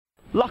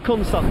Luck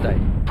on Sunday,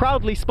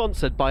 proudly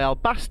sponsored by Al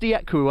Basti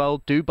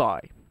Equiworld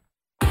Dubai.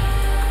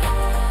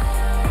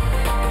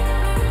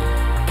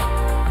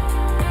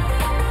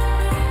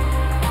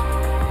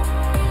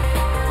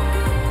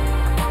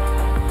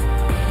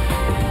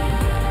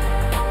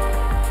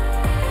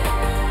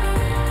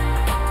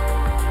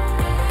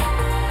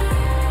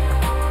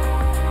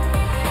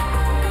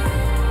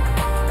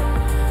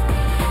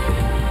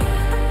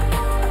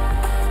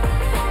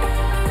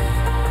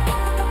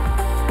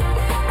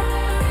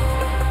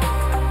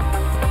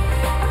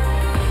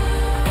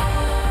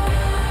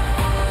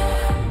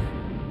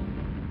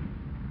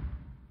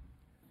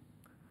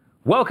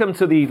 Welcome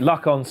to the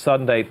Luck on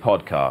Sunday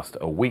podcast,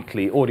 a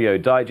weekly audio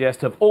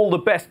digest of all the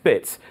best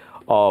bits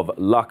of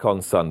Luck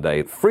on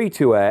Sunday, free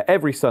to air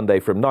every Sunday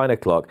from 9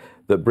 o'clock,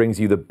 that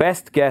brings you the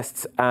best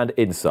guests and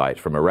insight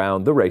from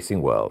around the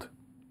racing world.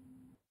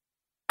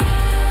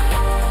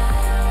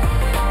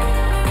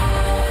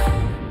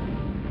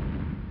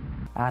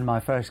 And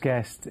my first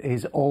guest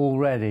is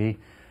already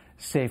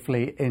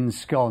safely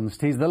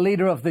ensconced. He's the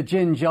leader of the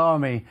Ginge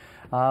Army,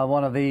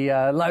 one of the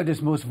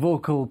loudest, most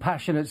vocal,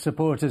 passionate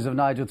supporters of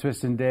Nigel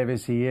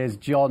Twiston-Davies. He is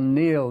John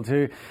Neild,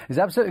 who is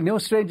absolutely no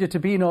stranger to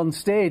being on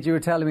stage. You were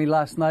telling me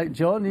last night,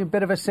 John, you're a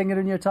bit of a singer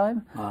in your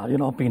time? You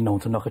know, I've been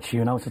known to knock a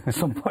tune out at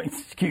some point,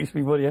 excuse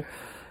me, but yeah.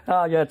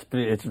 Yeah,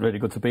 it's really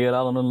good to be here,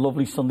 Alan, on a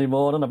lovely Sunday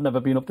morning. I've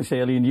never been up this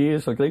early in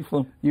years, so great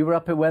fun. You were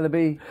up at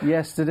Wetherby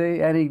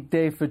yesterday. Any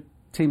day for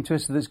Team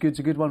Twister that's good's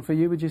a good one for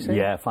you, would you say?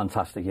 Yeah,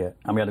 fantastic, yeah.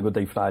 And we had a good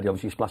day Friday.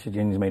 Obviously, Splash of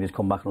Ginge made his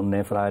comeback on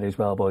there Friday as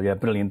well. But yeah,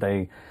 brilliant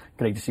day.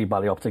 Great to see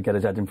Ballyoptic get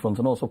his head in front.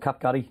 And also Cap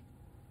Gary,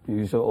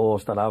 who's a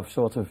horse that I've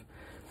sort of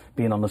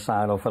been on the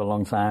side of for a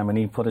long time. And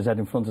he put his head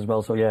in front as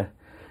well. So yeah,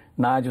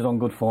 Nigel's on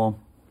good form.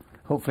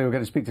 Hopefully we're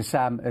going to speak to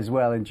Sam as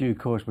well in due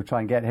course. We'll try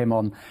and get him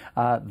on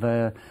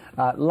the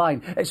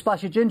line.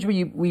 Splash of Ginge,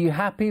 were you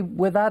happy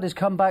with that? His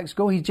comebacks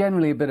go? He's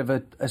generally a bit of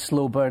a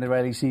slow burner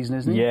early season,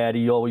 isn't he? Yeah,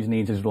 he always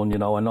needs his run, you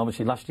know. And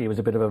obviously last year was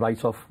a bit of a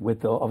write-off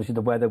with obviously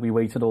the weather. We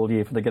waited all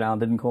year for the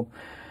ground, didn't come.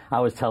 I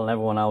was telling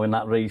everyone how in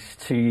that race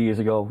 2 years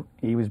ago,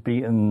 he was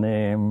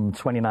beaten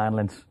 29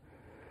 lengths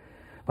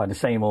by the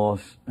same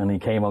horse. And he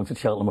came out to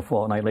Cheltenham a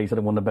fortnight later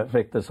and won the Bet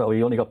Victor. So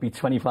he only got beat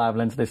 25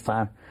 lengths this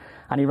time.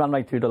 And he ran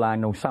right through the line.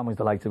 No, Sam was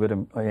delighted with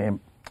him.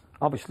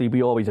 Obviously,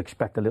 we always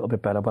expect a little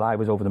bit better, but I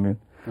was over the moon.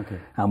 Okay.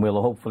 And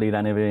we'll hopefully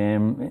then,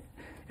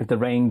 if the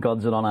rain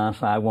gods are on our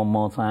side one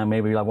more time,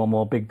 maybe we'll have one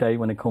more big day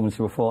when it comes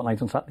to a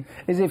fortnight on Saturday.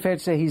 Is it fair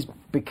to say he's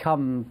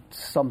become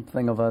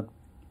something of a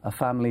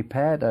family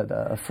pet,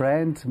 a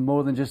friend,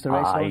 more than just a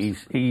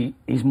racehorse?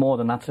 He's more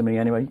than that to me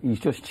anyway. He's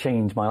just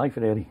changed my life,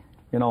 really.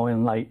 You know,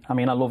 and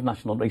I love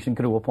national racing,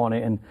 grew up on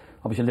it, and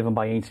obviously living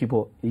by 80,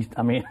 but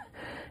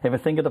if I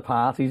think of the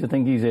parties, I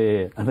think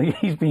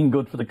he's been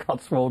good for the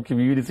Cotswold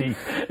community.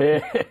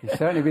 He's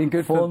certainly been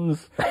good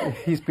funds.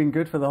 He's been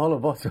good for the Hollow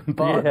Bottom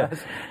Bar. Yeah.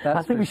 That's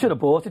I think we should have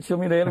bought it,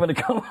 shouldn't we, really, when it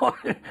came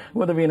on?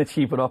 Would have been a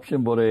cheaper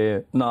option, but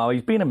no,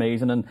 he's been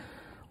amazing, and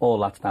all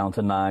that's down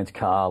to Nige,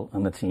 Carl,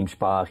 and the team,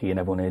 Sparky, and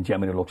everyone here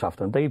generally looks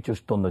after him. They've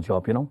just done the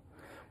job, you know.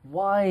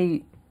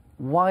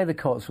 Why the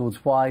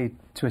Cotswolds? Why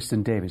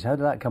Twiston-Davies? How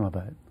did that come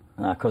about?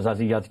 Because as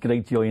he has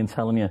great joy in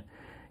telling you,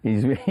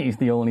 he's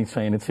the only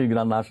trainer, 2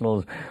 Grand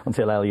Nationals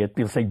until Elliot.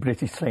 They'll say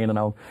British trainer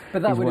now.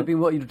 But that would have been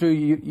what you do.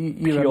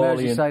 You're a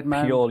Merseyside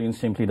man. Purely and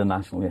simply the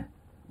national, yeah.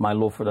 My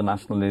love for the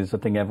national is a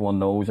thing everyone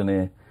knows, and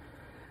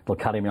they'll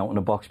carry me out in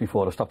a box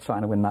before I stop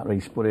trying to win that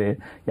race. But yeah,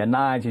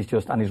 Nige is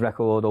just, and his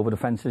record over the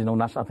fences, you know,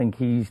 I think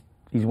he's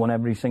won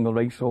every single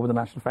race over the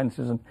national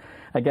fences. And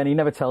again, he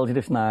never tells you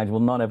this, Nige.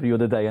 Well, not every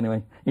other day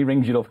anyway. He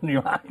rings you up and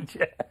you ride,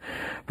 yeah.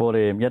 But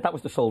yeah, that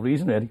was the sole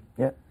reason, really.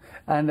 Yeah.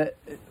 And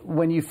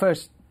when you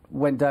first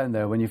went down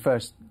there, when you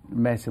first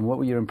met him, what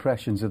were your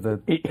impressions of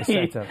the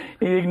setup?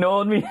 He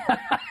ignored me.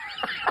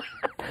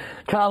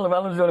 Carl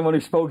Llewellyn's the only one who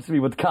spoke to me,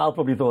 but Carl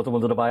probably thought I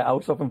wanted to buy a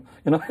house off him,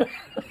 you know.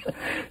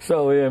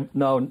 So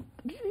no,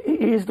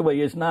 here's the way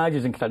he is. Nige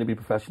is incredibly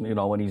professional, you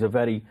know, and he's a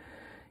very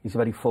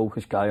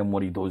focused guy on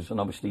what he does. And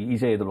obviously,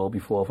 he's heard it all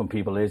before from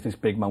people. There's this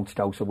big Mount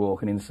Scouser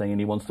walking in saying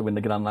he wants to win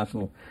the Grand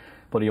National,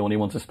 but he only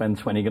wants to spend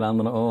 20 grand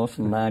on a horse,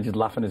 and Nige is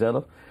laughing his head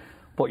off.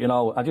 But, you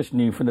know, I just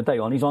knew from the day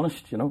on, he's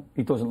honest, you know.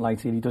 He doesn't lie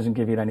to you. He doesn't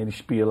give you any of the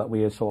spiel that we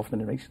hear so often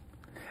in the race.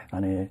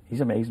 And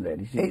he's amazing,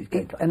 really. He's a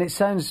great guy. And it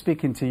sounds,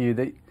 speaking to you,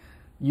 that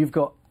you've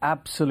got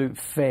absolute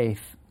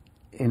faith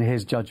in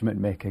his judgment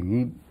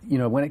making. You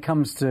know, when it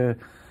comes to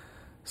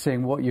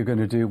saying what you're going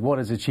to do, what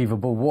is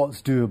achievable,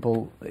 what's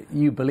doable,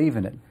 you believe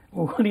in it.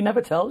 Well, he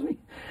never tells me.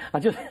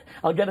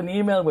 I'll get an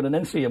email with an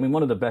entry. I mean,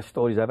 one of the best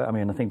stories ever. I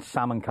mean, I think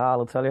Sam and Carl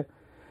will tell you,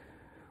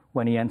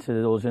 when he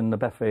entered us in the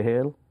Betfair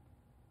Hale,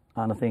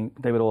 and I think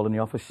they were all in the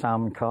office,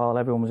 Sam, Carl,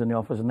 everyone was in the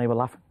office, and they were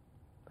laughing.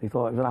 They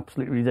thought it was an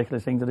absolutely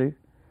ridiculous thing to do.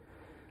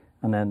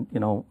 And then,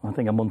 you know, I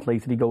think a month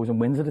later he goes and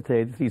wins it at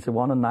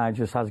 33-1, and Nige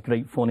just has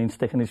great fun in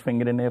sticking his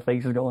finger in their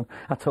faces going,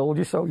 I told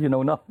you so, you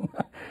know, no.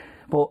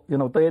 But, you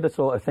know, they're the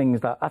sort of things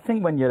that, I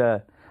think when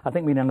you're at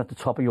the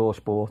top of your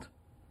sport,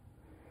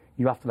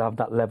 you have to have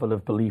that level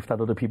of belief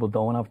that other people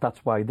don't have.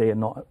 That's why they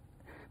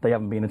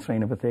haven't been a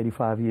trainer for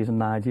 35 years,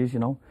 and Nige is, you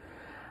know.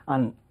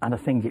 And I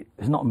think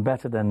there's nothing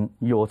better than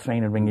your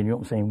trainer ringing you up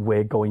and saying,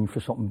 we're going for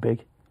something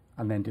big.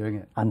 And then doing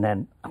it. And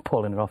then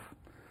pulling it off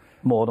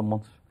more than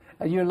once.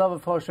 And your love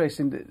of horse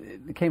racing,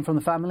 it came from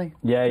the family?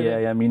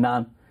 Yeah. My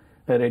nan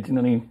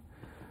originally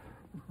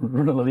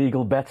run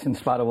illegal bets in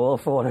Sparrow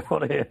for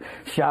it.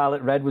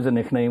 Charlotte Red was a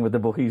nickname with the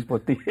bookies.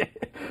 But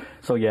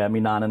so, yeah, my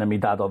nan and then my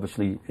dad,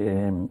 obviously,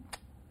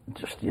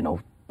 just, you know,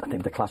 I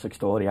think the classic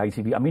story,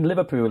 ITV. I mean,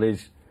 Liverpool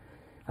is,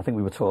 I think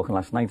we were talking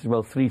last night as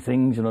well, 3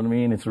 things, you know what I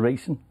mean? It's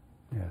racing,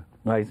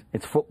 right?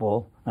 It's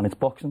football and it's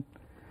boxing.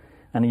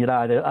 And you're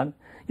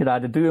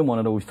either doing one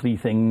of those 3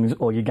 things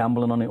or you're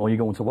gambling on it or you're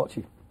going to watch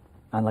it.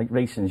 And like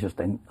racing is just,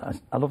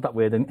 I love that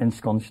word,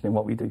 ensconced in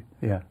what we do.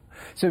 Yeah.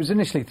 So it was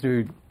initially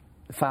through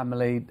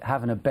family,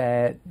 having a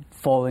bet,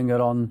 following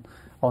it on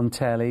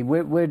telly.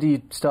 Where do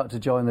you start to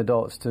join the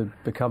dots to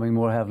becoming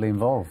more heavily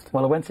involved?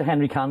 Well, I went to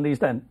Henry Candy's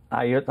then.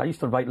 I used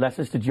to write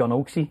letters to John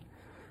Oaksey,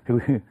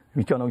 who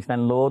was John Oaksey,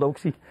 then Lord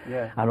Oaksey.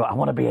 Yeah. And I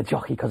want to be a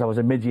jockey because I was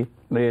a midget,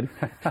 really.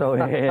 So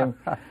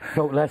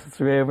wrote letters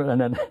to him,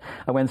 and then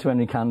I went to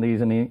Henry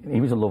Candy's, and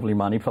he was a lovely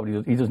man. He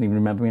doesn't even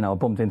remember me now. I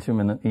bumped into him,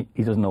 and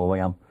he doesn't know who I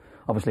am.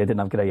 Obviously, I didn't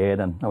have grey hair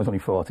then. I was only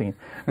 14.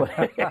 But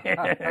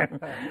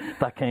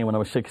that came when I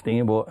was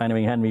 16. But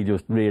anyway, Henry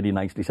just really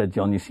nicely said,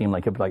 John, you seem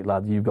like a bright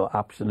lad. You've got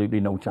absolutely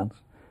no chance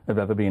of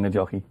ever being a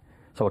jockey.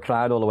 So I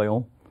cried all the way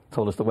home.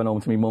 Told us to went home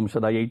to my mum,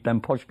 said I hate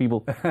them posh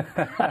people.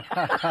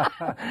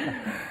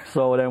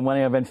 So then when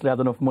I eventually had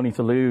enough money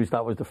to lose,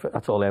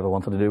 that's all I ever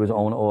wanted to do was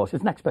own a horse.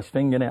 It's the next best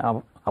thing,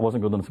 innit? I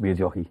wasn't good enough to be a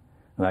jockey,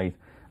 right?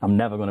 I'm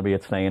never going to be a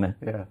trainer.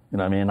 Yeah. You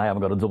know what I mean? I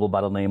haven't got a double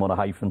barrel name or a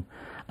hyphen.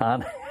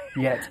 And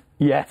Yet.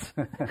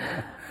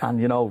 And,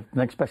 you know,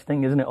 next best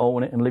thing, isn't it?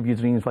 Own it and live your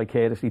dreams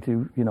vicariously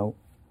to, you know,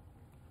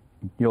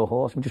 your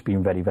horse. I'm just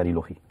being very, very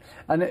lucky.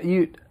 And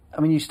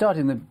you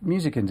started in the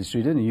music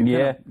industry, didn't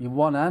you? You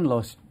won and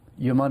lost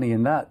your money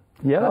in that.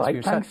 Yeah,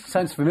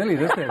 sounds familiar,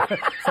 doesn't it?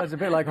 Sounds a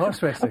bit like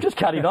horse racing. I've just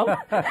carried on.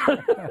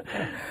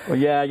 Well,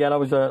 I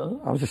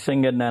was a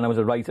singer, and then I was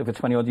a writer for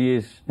 20 odd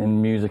years in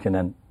music, and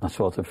then I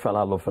sort of fell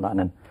out of love for that, and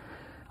then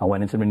I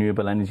went into the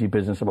renewable energy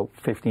business about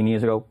 15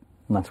 years ago,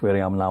 and that's where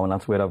I am now, and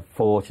that's where I'm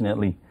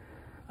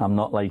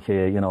not like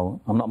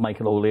I'm not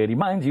Michael O'Leary.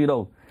 Mind you,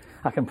 though,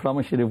 I can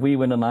promise you, if we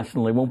win a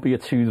national, it won't be a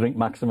 2-drink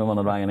maximum on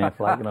a Ryanair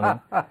flight. You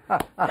know what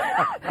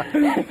I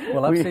mean?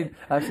 Well,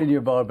 I've seen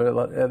your barber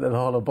at the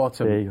Hollow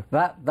Bottom.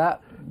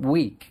 That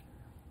week,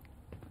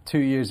 2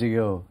 years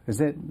ago,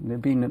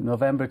 it'd been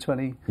November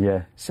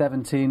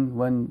 2017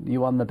 when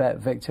you won the Bet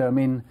Victor. I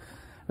mean,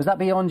 was that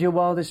beyond your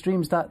wildest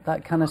dreams?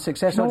 That kind of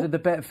success, or did the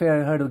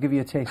Betfair hurdle give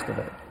you a taste of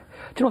it?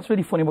 Do you know what's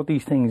really funny about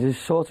these things is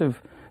sort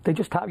of, they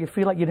just have you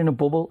feel like you're in a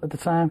bubble at the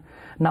time.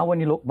 Now when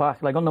you look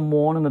back, like on the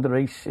morning of the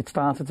race, it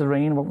started to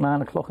rain about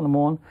 9 o'clock in the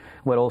morning.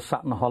 We're all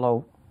sat in the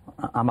Hollow.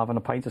 I'm having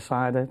a pint of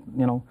cider,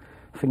 you know,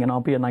 thinking it'll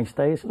be a nice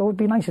day. I said, it'd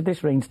be nice if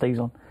this rain stays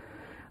on.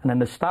 And then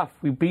the staff,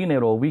 we've been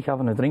there all week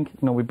having a drink.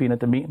 You know, we've been at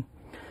the meeting.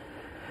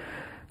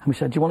 And we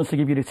said, do you want us to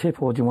give you the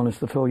tip or do you want us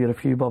to throw you a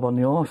few bob on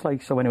the horse?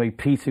 Like, so anyway,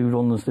 Pete, who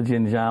runs the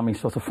Ginger Army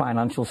sort of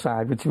financial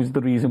side, which was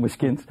the reason we're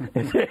skint,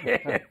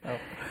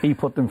 he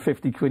put them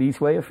 50 quid each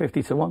way or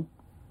 50 to 1.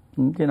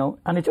 You know,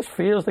 and it just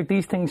feels like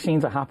these things seem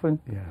to happen.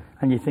 Yeah.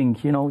 And you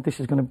think, you know, this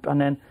is going to... And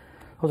then,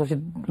 as I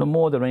said, the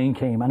more the rain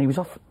came, and he was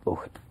off...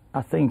 Look,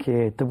 I think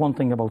the one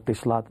thing about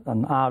this lad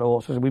and our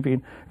horses, we've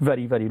been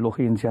very, very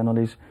lucky in general,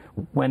 is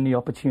when the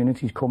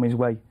opportunities come his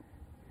way,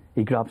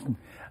 he grabs them.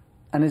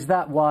 And is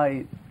that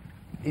why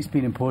it's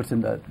been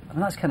important that... I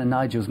mean, that's kind of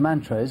Nigel's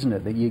mantra, isn't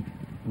it? That you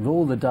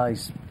roll the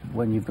dice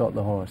when you've got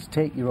the horse,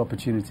 take your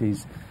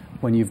opportunities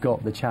when you've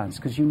got the chance,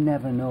 because you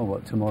never know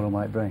what tomorrow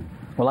might bring.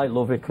 Well, I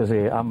love it because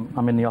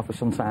I'm in the office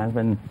sometimes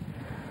when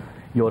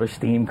your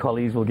esteemed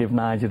colleagues will give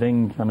Nigel a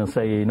ring and they'll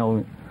say, you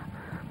know,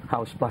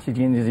 how Splashy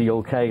Ginger, is he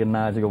okay? And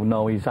Nigel go,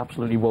 no, he's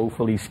absolutely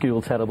woeful, he's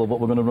school terrible, but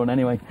we're going to run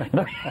anyway. You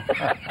know?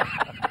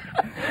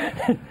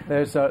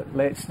 There's the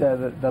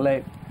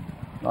late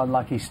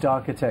unlucky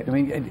Starkitect. I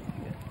mean,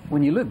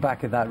 when you look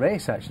back at that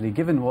race, actually,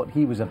 given what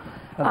he was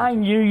I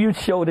knew you'd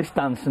show this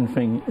dancing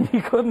thing.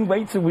 You couldn't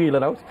wait to wheel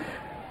it out.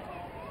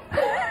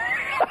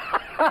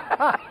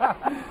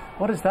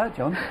 What is that,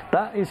 John?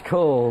 That is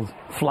called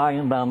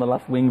flying down the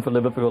left wing for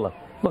Liverpool.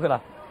 Look at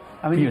that.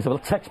 I mean, beautiful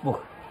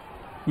textbook.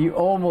 You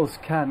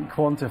almost can't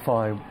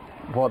quantify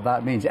what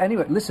that means.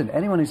 Anyway, listen,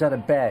 anyone who's had a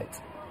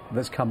bet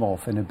that's come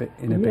off in a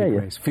big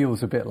race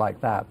feels a bit like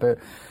that. But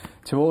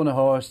to own a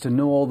horse, to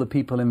know all the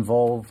people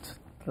involved,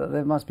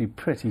 they must be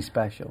pretty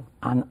special.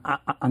 And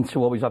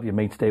to always have your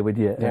mate stay with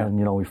you, and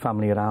you know, your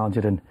family around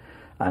you,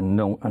 and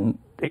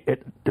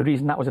the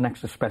reason that was an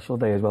extra special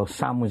day as well.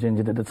 Sam was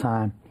injured at the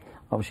time.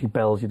 Obviously,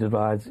 Bells, you did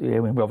ride. We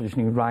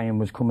obviously knew Ryan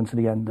was coming to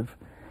the end of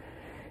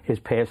his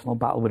personal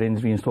battle with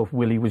injury and stuff.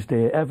 Willie was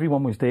there.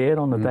 Everyone was there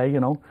on the day,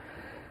 you know.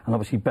 And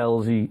obviously,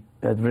 Bells, he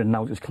had written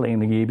out his claim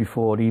the year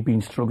before. He'd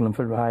been struggling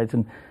for rides,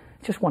 and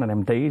just one of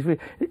them days.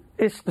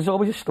 There's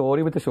always a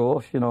story with this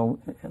horse, you know.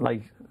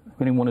 Like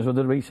when he won his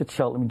other race at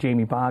Cheltenham,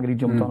 Jamie Barger, he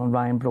jumped on and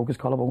Ryan broke his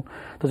collarbone.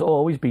 There's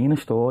always been a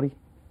story,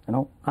 you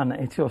know. And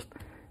it's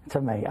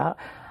amazing.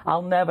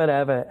 I'll never,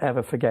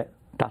 ever forget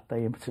that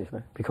day in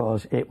particular,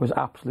 because it was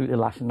absolutely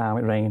lashing down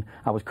with rain.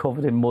 I was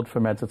covered in mud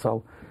from head to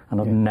toe,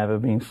 and I've never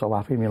been so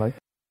happy in my life.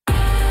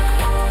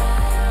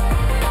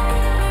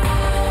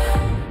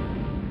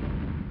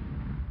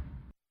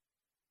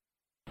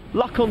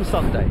 Luck on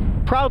Sunday,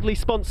 proudly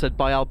sponsored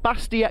by Al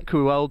Basti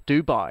Equiworld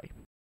Dubai.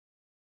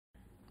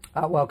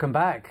 Welcome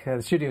back.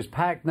 The studio's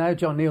packed now.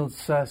 John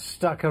Neal's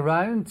stuck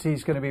around.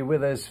 He's going to be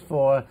with us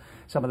for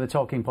some of the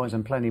talking points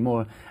and plenty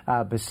more.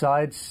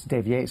 Besides,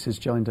 Dave Yates has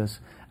joined us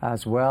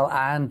as well,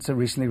 and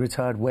recently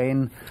retired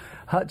Wayne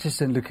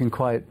Hutchison, looking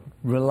quite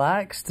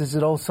relaxed. Has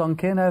it all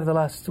sunk in over the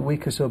last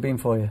week or so been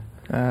for you?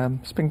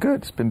 It's been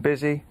good. It's been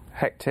busy,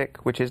 hectic,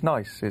 which is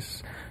nice.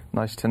 It's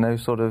nice to know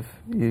sort of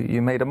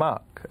you made a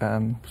mark.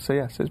 So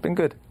it's been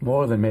good.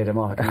 More than made a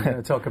mark. We're going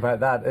to talk about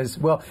that as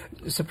well.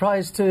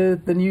 Surprise to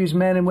the news,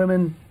 men and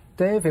women,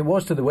 Dave? It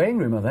was to the weighing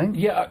room, I think.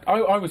 Yeah,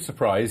 I was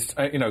surprised.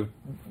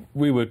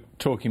 We were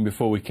talking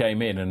before we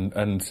came in,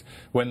 and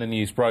when the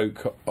news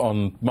broke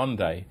on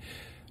Monday,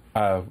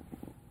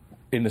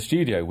 in the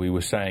studio we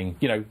were saying,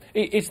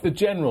 it's the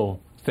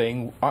general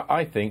thing,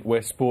 I think,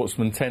 where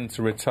sportsmen tend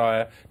to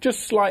retire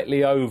just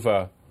slightly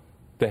over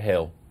the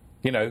hill.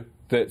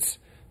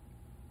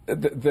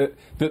 That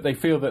they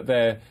feel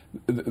that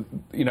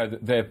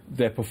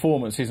their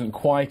performance isn't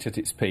quite at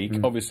its peak.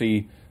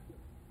 Obviously,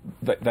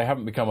 they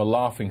haven't become a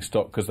laughing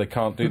stock because they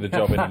can't do the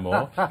job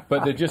anymore.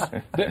 But they're just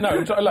I'm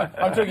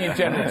talking in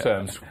general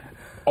terms,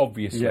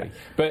 obviously. Yeah.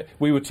 But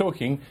we were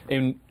talking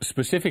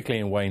specifically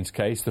in Wayne's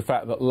case, the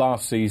fact that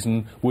last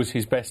season was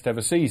his best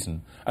ever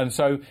season, and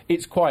so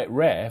it's quite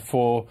rare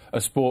for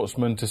a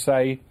sportsman to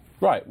say,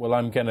 right, well,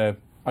 I'm going to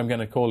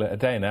call it a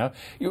day now.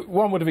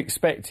 One would have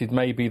expected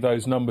maybe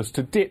those numbers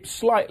to dip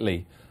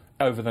slightly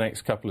over the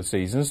next couple of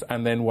seasons,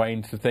 and then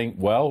Wayne to think,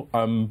 well,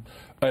 I'm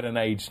at an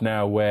age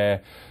now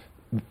where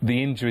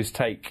the injuries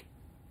take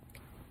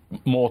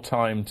more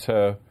time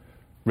to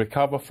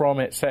recover from,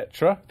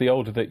 etc., the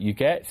older that you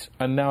get,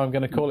 and now I'm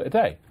going to call it a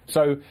day.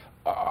 So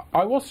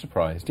I was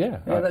surprised, yeah.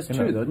 Yeah, that's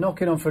true, though.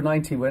 Knocking on for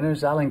 90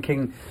 winners. Alan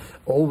King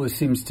always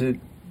seems to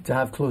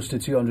have close to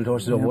 200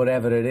 horses or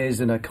whatever it is,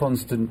 and a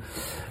constant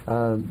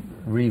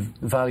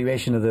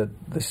revaluation of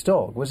the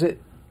stock.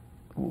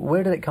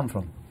 Where did it come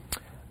from?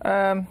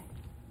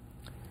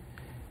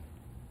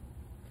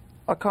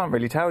 I can't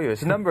really tell you.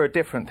 It's a number of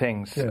different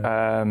things.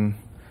 Yeah.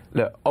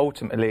 Look,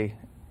 ultimately,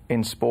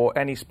 in sport,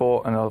 any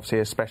sport, and obviously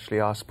especially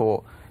our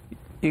sport,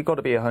 you've got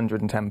to be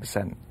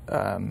 110%.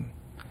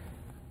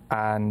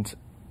 And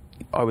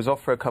I was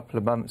off for a couple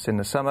of months in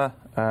the summer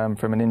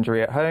from an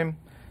injury at home.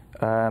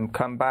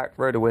 Come back,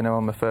 rode a winner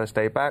on the first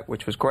day back,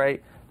 which was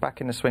great.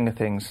 Back in the swing of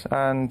things.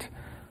 And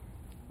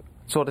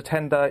sort of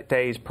 10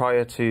 days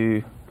prior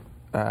to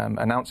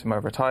announcing my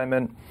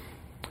retirement,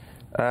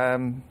 I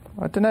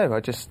don't know,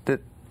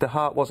 the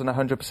heart wasn't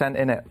 100%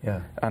 in it.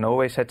 Yeah. And I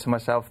always said to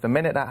myself, the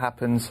minute that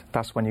happens,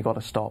 that's when you got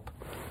to stop.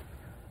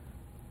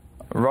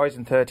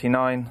 Rising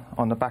 39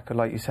 on the back of,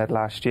 like you said,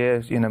 last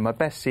year, my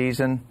best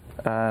season,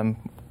 and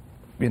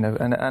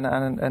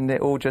it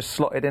all just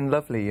slotted in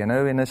lovely,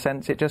 in a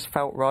sense. It just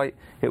felt right.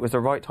 It was the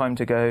right time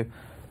to go.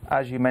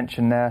 As you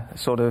mentioned there,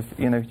 sort of,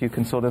 you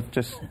can sort of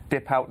just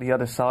dip out the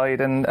other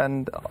side,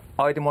 and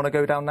I didn't want to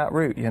go down that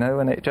route,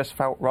 and it just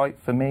felt right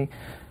for me.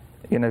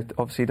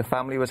 Obviously the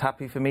family was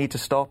happy for me to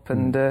stop,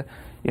 and,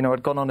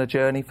 I'd gone on a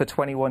journey for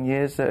 21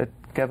 years that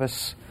gave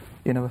us,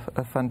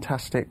 a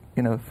fantastic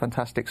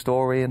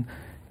story, and,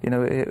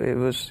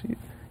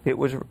 it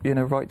was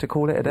right to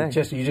call it a day.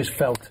 You just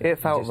felt it. It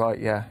felt right,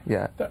 yeah.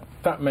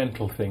 That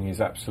mental thing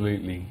is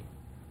absolutely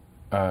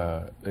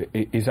vital,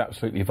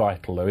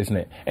 though, isn't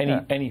it?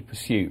 Any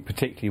pursuit,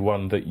 particularly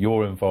one that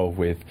you're involved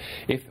with,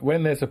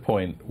 when there's a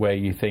point where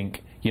you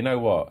think, you know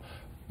what,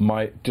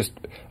 I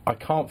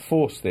can't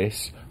force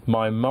this.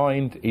 My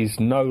mind is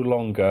no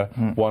longer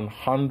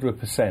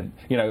 100%.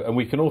 And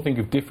we can all think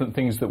of different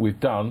things that we've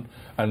done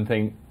and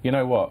think, you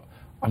know what,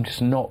 I'm just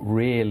not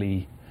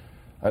really.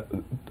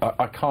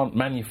 I can't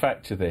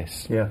manufacture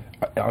this. Yeah,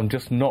 I'm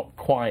just not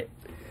quite.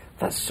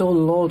 That's so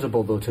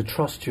laudable, though, to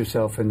trust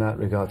yourself in that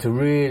regard, to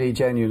really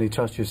genuinely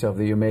trust yourself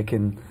that you're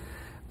making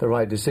the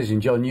right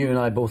decision. John, you and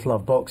I both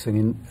love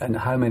boxing, and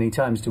how many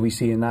times do we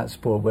see in that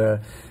sport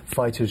where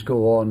fighters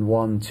go on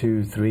 1,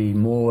 2, 3,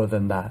 more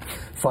than that,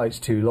 fights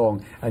too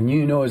long, and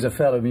as a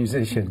fellow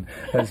musician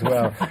as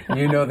well,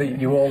 that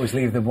you always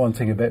leave them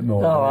wanting a bit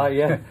more. Oh,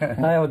 yeah.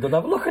 I haven't done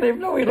that. But look at him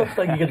now, he looks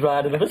like he could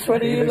ride another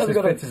 20 years. He looks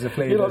as fit as a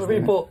flea, you know what I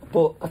mean?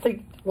 But I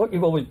think what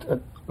you've always...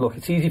 look,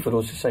 it's easy for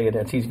us to say it,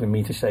 it's easy for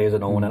me to say as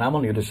an owner, and I'm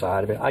on the other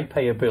side of it. I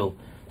pay a bill,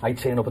 I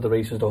turn up at the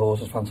races, the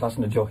horse is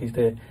fantastic, the jockey's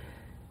there.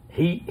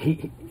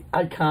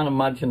 I can't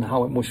imagine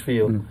how it must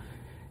feel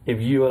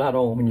if you're at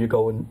home and you're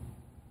going,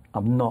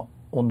 I'm not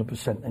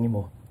 100%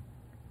 anymore.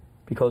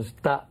 Because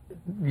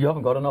you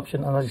haven't got an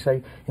option. And as I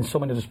say, in so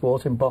many other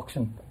sports, in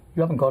boxing,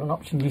 you haven't got an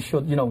option. You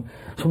should,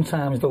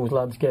 sometimes those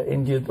lads get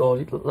injured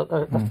or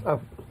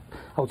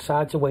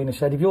outside to Wayne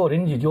said, if you're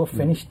injured, you're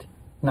finished.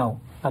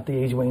 now at the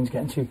age Wayne's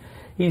getting to.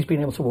 He's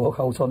been able to walk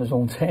out on his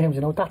own terms.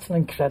 You know, that's an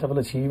incredible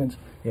achievement.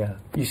 Yeah.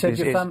 You said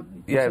your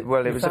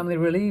family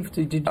relieved?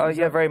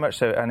 Yeah, very much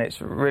so. And it's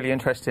really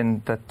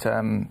interesting that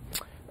an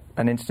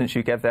instance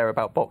you gave there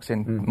about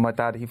boxing. My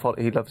dad, he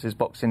loves his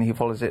boxing. He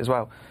follows it as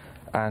well.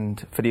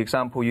 And for the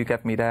example you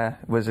gave me there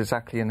was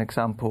exactly an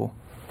example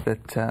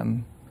that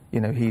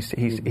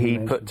he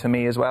put to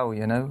me as well.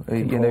 You know,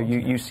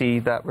 you see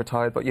that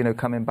retired, but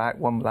coming back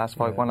one last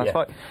fight.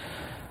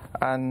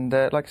 And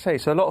like I say,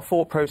 so a lot of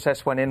thought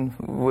process went in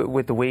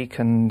with the week,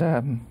 and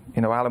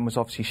Alan was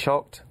obviously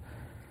shocked.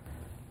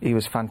 He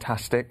was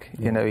fantastic.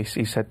 Yeah.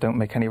 He said, don't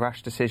make any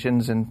rash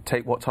decisions and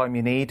take what time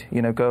you need.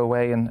 Go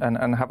away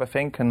and have a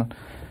think. And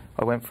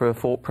I went through a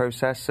thought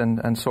process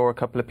and saw a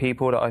couple of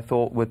people that I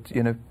thought would,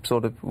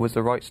 sort of was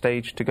the right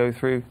stage to go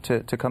through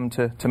to come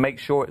to make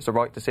sure it's the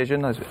right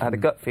decision. I had a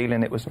gut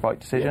feeling it was the right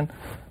decision,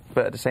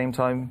 but at the same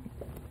time,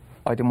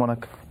 I didn't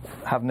want to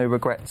have no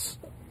regrets.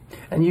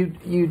 And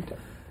you've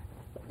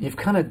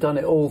kind of done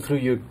it all through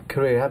your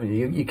career, haven't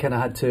you? You kind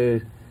of had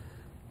to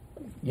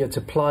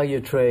ply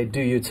your trade, do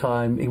your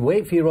time,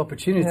 wait for your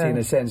opportunity in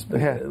a sense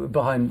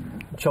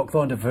behind Chalk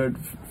Thornton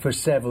for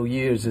several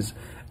years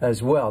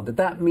as well. Did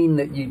that mean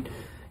that you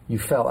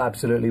felt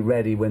absolutely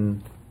ready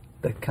when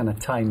the kind of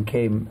time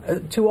came,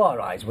 to our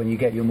eyes, when you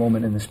get your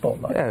moment in the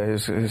spotlight? Yeah,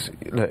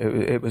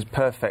 it was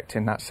perfect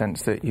in that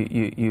sense that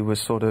you were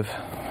sort of...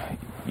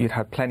 You'd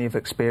had plenty of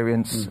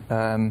experience.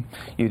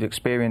 You'd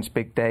experienced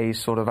big days,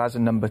 sort of as a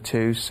number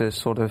two. So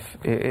sort of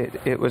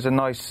it was a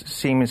nice,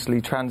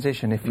 seamlessly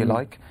transition, if you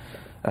like,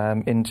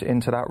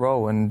 into that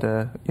role. And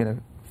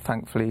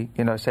thankfully,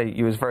 I say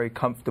you was very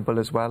comfortable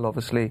as well.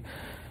 Obviously,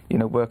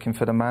 working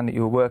for the man that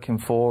you were working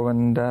for,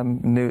 and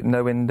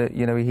knowing that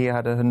he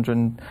had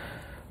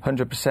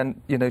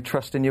 100%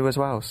 trust in you as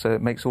well. So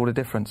it makes all the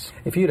difference.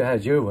 If you'd have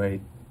had your way,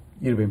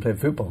 you'd have been playing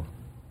football.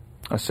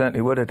 I certainly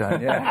would have done,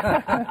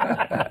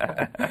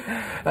 yeah.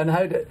 And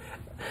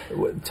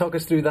talk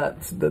us through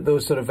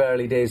those sort of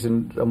early days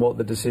and what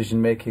the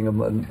decision making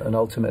and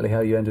ultimately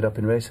how you ended up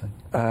in racing.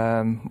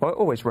 Well, I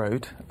always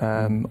rode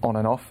on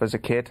and off as a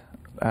kid.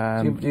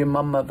 Do your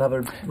mum have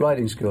a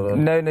riding school? Or?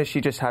 No, she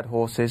just had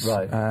horses.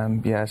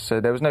 Right. So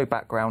there was no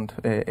background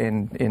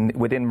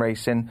within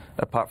racing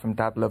apart from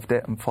Dad loved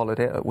it and followed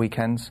it at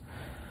weekends.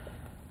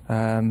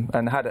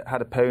 And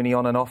had a pony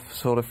on and off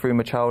sort of through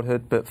my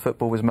childhood, but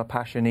football was my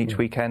passion each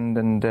weekend,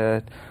 and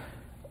I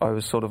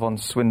was sort of on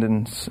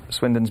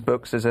Swindon's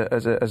books as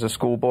a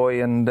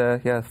schoolboy, and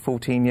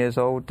 14 years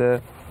old,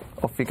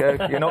 off you go.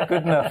 You're not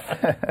good enough.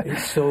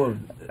 It's so.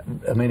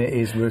 I mean, it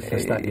is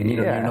ruthless that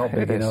you're not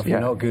big enough,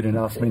 you're not good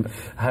enough. I mean,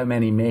 how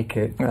many make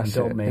it and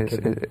don't make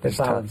it? It's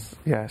tough.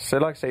 Yeah. So,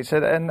 like I say,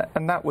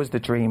 and that was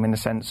the dream in the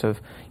sense of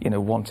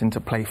wanting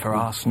to play for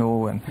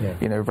Arsenal and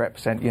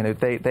represent.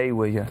 They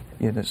were your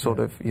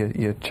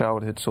your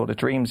childhood sort of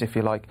dreams, if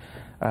you like.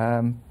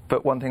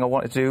 But one thing I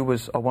wanted to do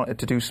was I wanted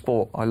to do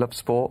sport. I love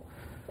sport.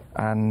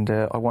 And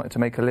I wanted to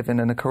make a living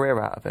and a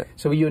career out of it.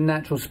 So were you a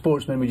natural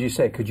sportsman, would you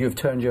say? Could you have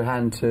turned your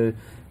hand to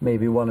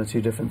maybe one or two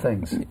different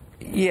things?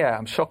 Yeah,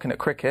 I'm shocking at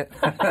cricket.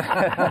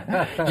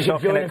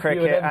 Shocking at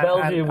cricket. I've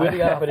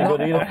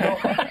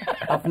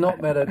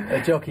not met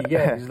a jockey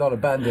yet who's not a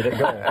bandit at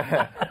golf.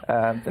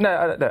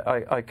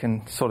 I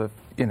can sort of,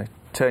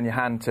 turn your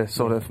hand to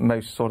sort of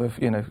most sort of,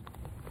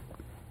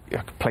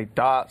 I can play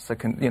darts, I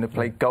can,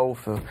 play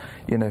golf, or,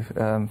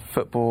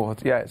 football.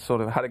 Yeah,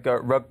 sort of had a go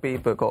at rugby,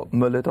 but got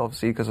mullered,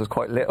 obviously, because I was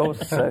quite little.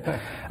 So,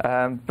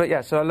 but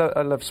yeah, so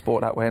I love sport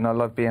that way, and I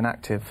love being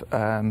active.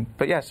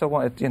 But yeah, so I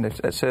wanted,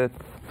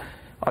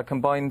 I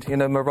combined,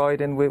 my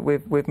riding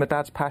with my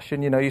dad's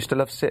passion. I used to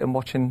love sitting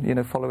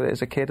watching, follow it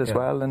as a kid as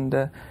well,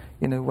 and,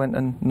 went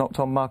and knocked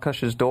on Mark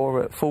Usher's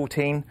door at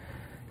 14,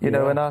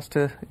 and asked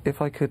her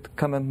if I could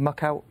come and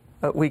muck out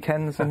at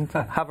weekends and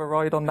have a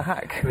ride on the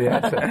hack. The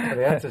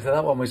answer to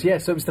that one was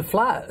yes. So it was the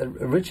flat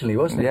originally,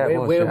 wasn't it? Yeah,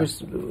 where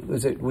was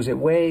it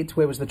Wade?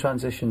 Where was the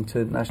transition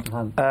to National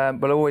Hunt?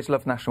 Well, I always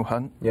loved National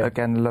Hunt. Yeah.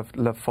 Again,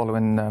 love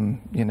following,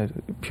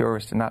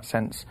 purist in that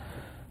sense.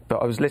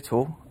 But I was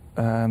little,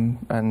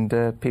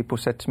 and people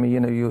said to me,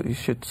 you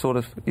should sort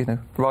of,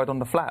 ride on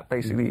the flat.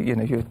 Basically,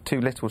 you're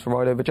too little to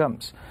ride over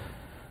jumps.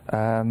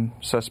 So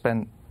I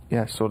spent,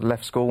 sort of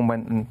left school and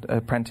went and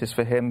apprenticed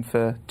for him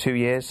for 2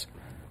 years.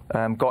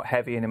 Got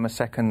heavy, and in my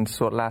second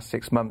sort of last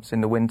 6 months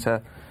in the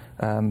winter,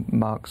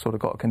 Mark sort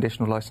of got a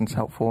conditional licence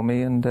out for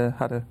me, and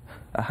had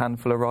a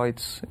handful of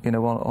rides,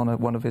 on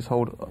one of his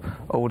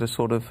older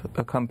sort of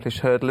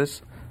accomplished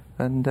hurdlers,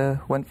 and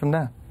went from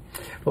there.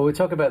 Well, we'll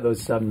talk about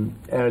those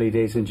early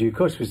days in due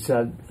course, which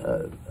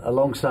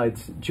alongside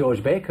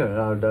George Baker,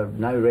 our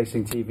now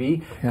Racing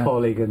TV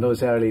colleague, in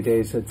those early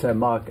days at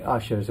Mark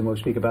Usher's, and we'll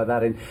speak about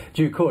that in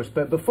due course.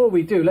 But before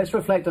we do, let's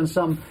reflect on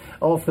some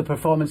of the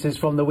performances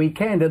from the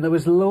weekend, and there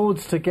was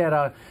loads to get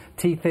our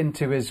teeth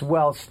into as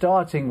well,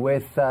 starting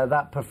with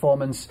that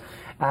performance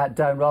at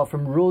Downrall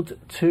from Road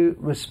to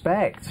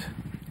Respect,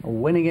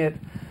 winning it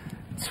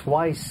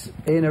twice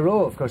in a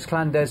row. Of course,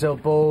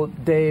 Clandezil Bull,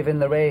 Dave in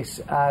the race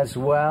as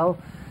well.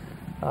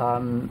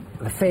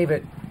 The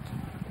favourite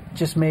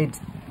just made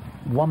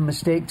one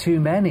mistake too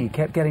many,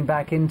 kept getting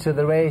back into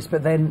the race,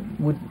 but then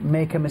would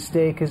make a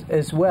mistake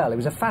as well. It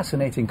was a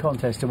fascinating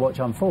contest to watch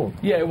unfold.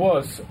 Yeah, it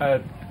was.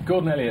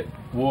 Gordon Elliott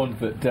warned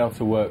that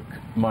Delta Work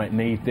might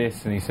need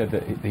this, and he said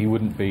that he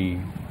wouldn't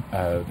be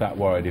that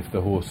worried if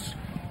the horse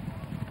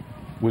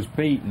was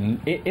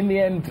beaten. In the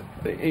end,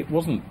 it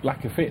wasn't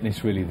lack of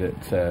fitness really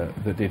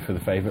that did for the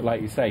favourite.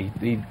 Like you say,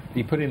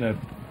 he put in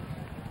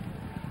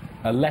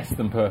a less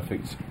than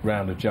perfect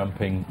round of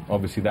jumping.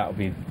 Obviously,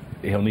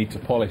 he'll need to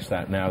polish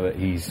that now that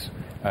he's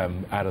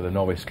out of the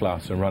novice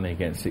class and running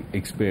against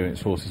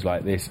experienced horses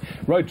like this.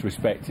 Road to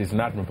Respect is an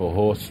admirable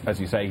horse. As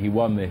you say, he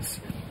won this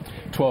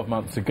 12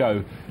 months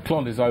ago.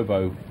 Clondes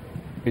Obo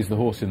is the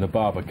horse in the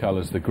Barber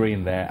colours, the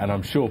green there, and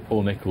I'm sure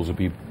Paul Nicholls will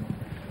be,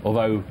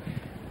 although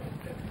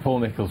Paul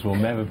Nicholls will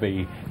never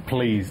be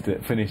pleased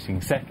at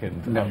finishing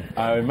second. No.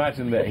 I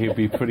imagine that he'll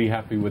be pretty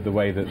happy with the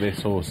way that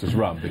this horse has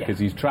run, because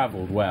he's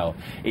travelled well.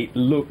 It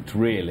looked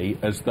really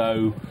as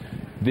though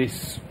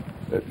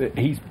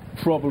he's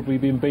probably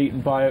been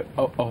beaten by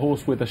a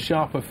horse with a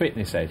sharper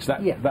fitness edge.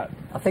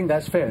 I think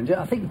that's fair. And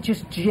I think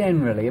just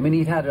generally, I mean,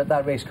 he'd had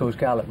that racecourse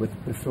gallop with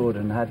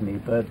Frodon, hadn't he?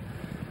 But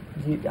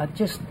I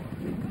just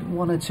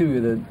one or two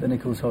of the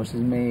Nicholls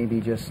horses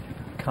maybe just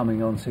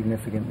coming on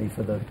significantly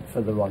for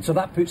the run. So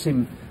that puts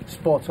him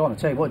spot on. I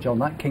tell you what, John,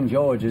 that King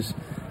George is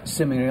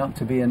simmering up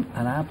to be an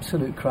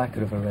absolute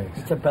cracker of a race.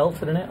 It's a belter,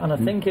 isn't it? And I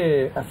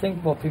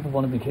think what people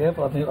want to be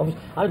careful.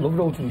 I love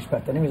Road to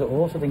Respect. Anyway, he's a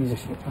horse. I think he's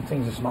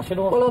a smashing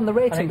horse. Well, on the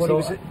ratings, he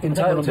was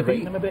entitled to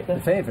be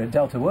the favourite,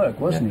 Delta Work,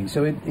 wasn't he?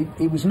 So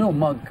it was no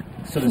mug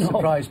sort of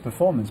surprise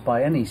performance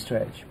by any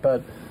stretch.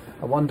 But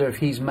I wonder if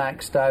he's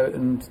maxed out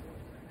and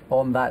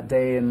on that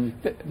day and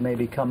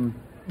maybe come.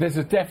 There's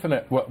a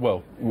definite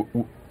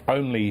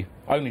only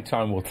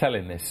time will tell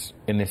in this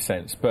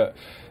sense. But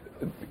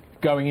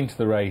going into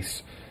the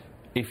race,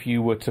 if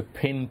you were to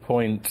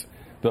pinpoint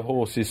the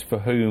horses for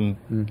whom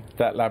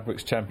that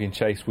Ladbrokes Champion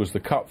Chase was the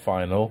Cup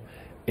final,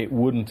 it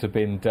wouldn't have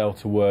been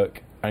Delta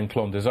Work and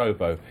Clondes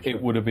Obo. Sure.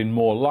 It would have been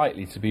more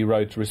likely to be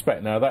Road to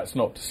Respect. Now, that's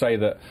not to say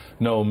that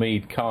Noel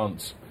Meade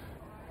can't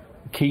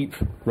keep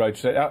Road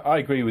to Respect. I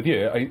agree with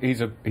you.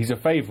 He's a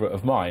favourite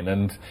of mine,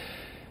 and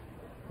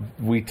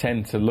we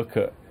tend to look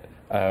at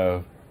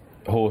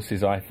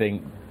horses, I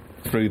think,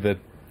 through the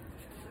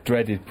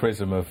dreaded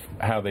prism of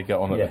how they get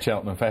on at the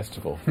Cheltenham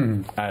Festival.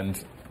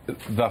 And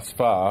thus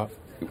far,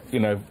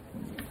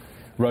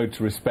 Road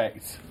to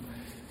Respect,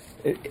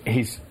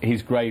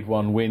 his Grade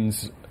 1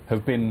 wins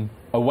have been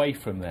away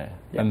from there.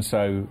 And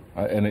so,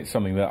 and it's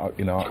something that,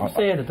 I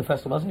say it at the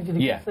festival, hasn't he? Did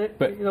he yeah, say it?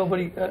 But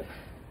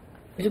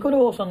he's a good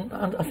horse, and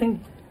I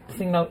think the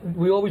thing now,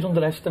 we always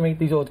underestimate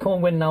these horses. Come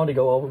and win now, and they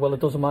go, oh, well,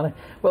 it doesn't matter.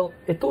 Well,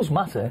 it does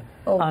matter,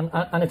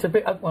 and it's a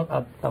bit,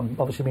 I'm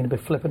obviously being a bit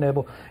flippant there,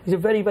 but he's a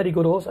very, very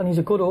good horse, and he's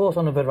a good horse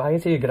on a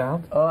variety of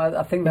ground. Oh,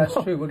 I think that's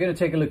true. We're going to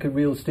take a look at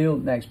Real Steel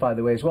next, by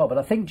the way, as well, but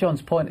I think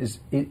John's point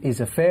is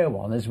a fair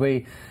one. As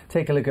we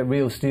take a look at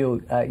Real Steel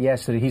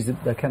yesterday, he's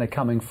the kind of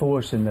coming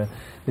force in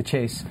the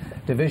chase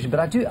division, but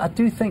I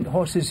do think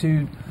horses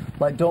who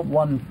don't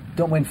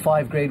win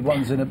 5 Grade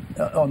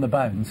 1s on the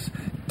bounce,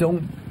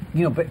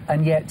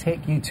 and yet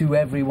take you to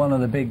every one of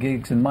the big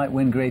gigs and might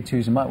win Grade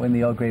 2s and might win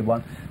the odd Grade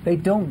 1, they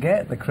don't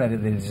get the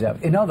credit they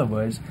deserve. In other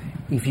words,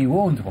 if you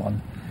owned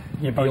one,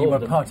 or you were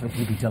part of it,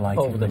 you'd be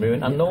delighted. Over the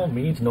moon. And no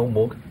Meads, no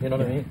mug, you know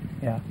what I mean?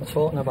 Yeah. We're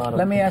talking about it.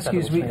 Let me ask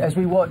you, as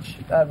we watch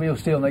Real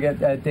Steel, and I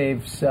get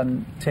Dave's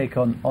take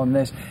on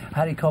this,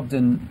 Harry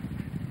Cobden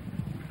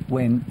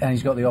win, and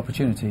he's got the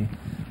opportunity,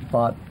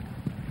 but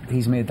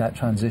he's made that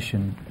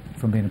transition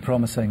from being a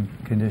promising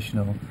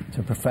conditional to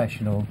a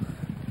professional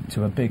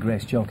to a big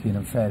race jockey in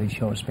a very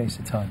short space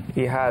of time.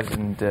 He has,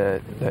 and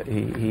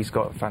he's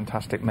got a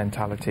fantastic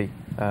mentality.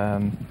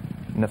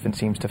 Nothing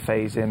seems to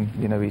faze him.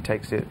 He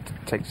takes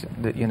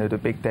the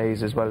big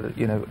days as well.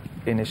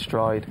 In his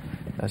stride.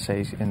 I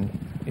say,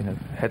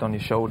 head on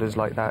your shoulders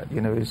like that.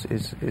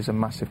 Is a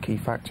massive key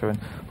factor, and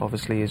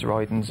obviously his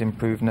riding's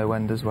improved no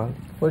end as well.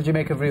 What did you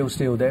make of Real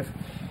Steel, Dave?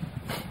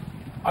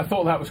 I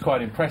thought that was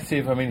quite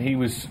impressive. I mean, he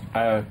was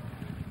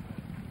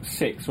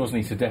 6,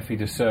 wasn't he, to Defi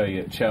de Surrey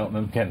at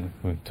Cheltenham. Again,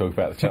 we talk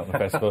about the Cheltenham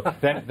Festival.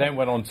 Then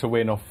went on to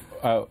win off,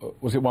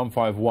 was it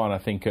 151, I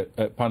think,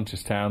 at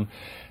Punchestown.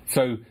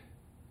 So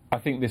I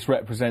think this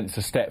represents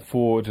a step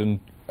forward, and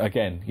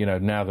again,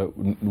 now that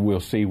we'll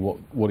see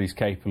what he's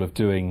capable of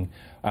doing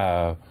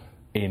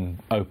in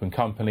open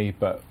company,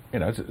 but,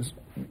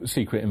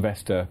 Secret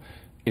Investor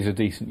is a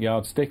decent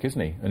yardstick, isn't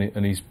he?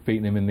 And he's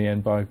beaten him in the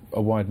end by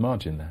a wide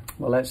margin there.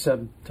 Well, let's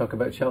talk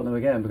about Cheltenham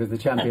again, because the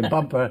champion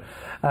bumper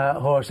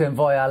horse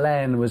Envoy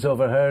Alain was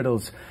over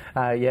hurdles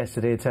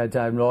yesterday at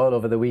Down Royal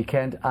over the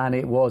weekend, and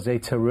it was a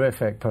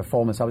terrific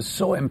performance. I was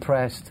so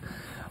impressed,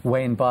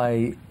 Wayne,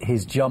 by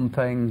his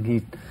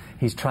jumping.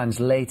 he's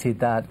translated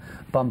that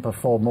bumper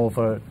form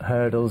over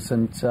hurdles,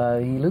 and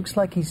he looks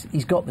like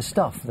he's got the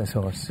stuff, this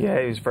horse. Yeah,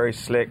 he was very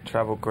slick,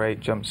 travelled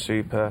great, jumped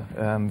super,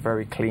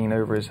 very clean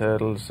over his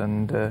hurdles,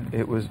 and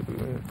it was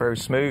very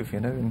smooth,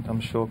 and I'm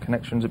sure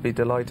Connections would be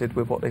delighted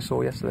with what they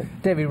saw yesterday.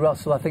 Davy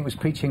Russell, I think, was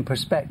preaching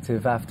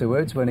perspective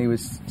afterwards when he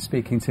was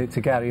speaking to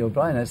Gary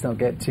O'Brien. Let's not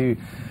get too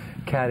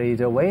carried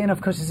away. And of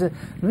course, it's a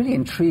really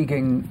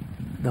intriguing,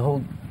 the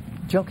whole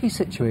jockey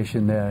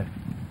situation there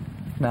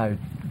now,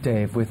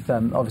 Dave, with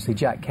obviously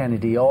Jack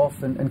Kennedy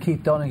off and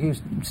Keith Donoghue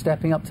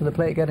stepping up to the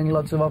plate, getting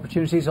lots of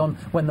opportunities on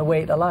when the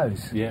weight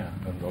allows. Yeah,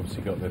 and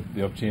obviously got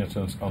the opportunity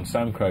on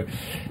Sam Crow.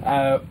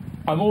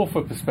 I'm all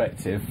for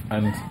perspective,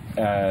 and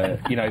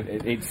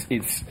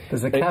it's.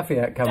 There's a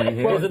caveat coming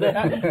here.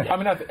 I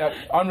mean,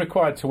 I'm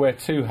required to wear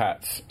two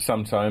hats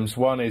sometimes.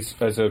 One is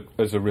as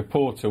a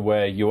reporter,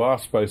 where you are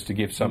supposed to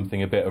give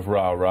something a bit of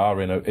rah-rah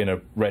in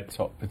a red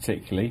top,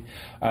 particularly,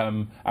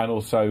 and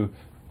also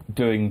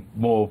doing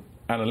more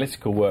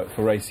analytical work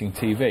for Racing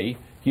TV.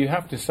 You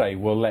have to say,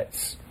 well,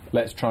 let's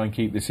try and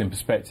keep this in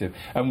perspective.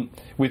 And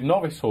with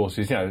novice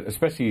horses,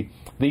 especially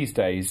these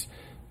days,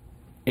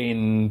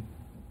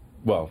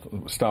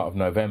 start of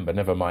November,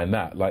 never mind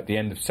that, like the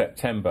end of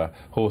September,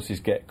 horses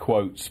get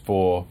quotes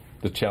for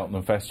the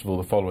Cheltenham Festival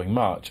the following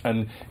March.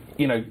 And,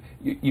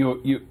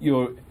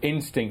 your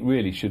instinct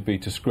really should be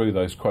to screw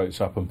those quotes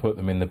up and put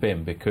them in the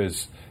bin,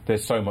 because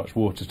there's so much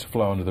water to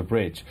flow under the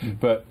bridge.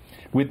 But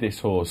with this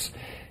horse,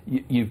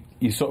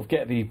 you sort of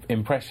get the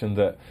impression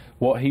that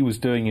what he was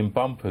doing in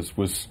bumpers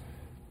was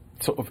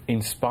sort of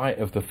in spite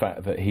of the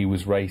fact that he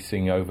was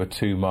racing over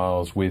 2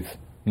 miles with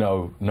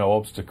no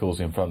obstacles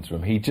in front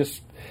of him.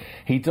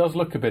 He does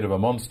look a bit of a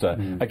monster.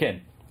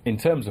 Again, in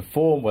terms of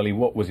form, well,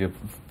 what was he,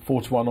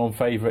 4-1 on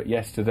favourite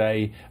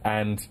yesterday,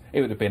 and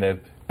it would have been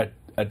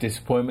a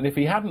disappointment if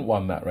he hadn't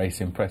won that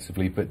race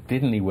impressively, but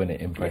didn't he win it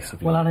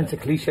impressively? Well, and it's a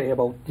cliche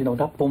about,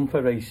 that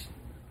bumper race.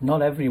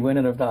 Not every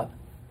winner of that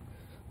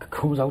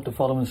comes out the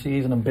following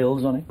season and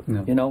builds on it.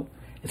 No.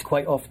 It's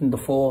quite often the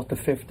 4th, the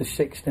 5th, the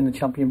 6th in the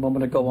champion bumper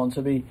that go on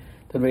to be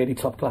the really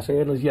top class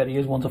hurdlers. Yeah, he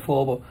is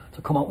 1-4, but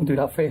to come out and do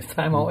that first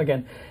time out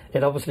again,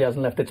 it obviously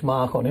hasn't left its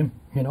mark on him.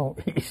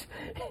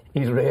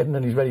 He's ready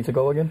and he's ready to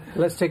go again.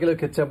 Let's take a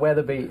look at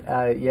Weatherby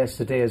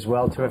yesterday as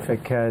well.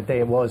 Terrific day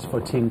it was for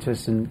Team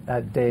Twiston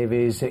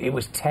Davies. It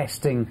was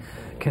testing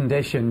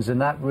conditions, and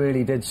that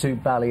really did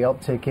suit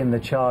Ballyoptic in the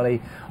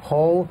Charlie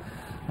Hall.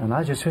 And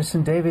Nigel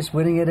Twiston Davies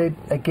winning it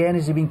again.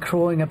 Has he been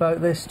crowing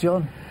about this,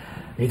 John?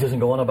 He doesn't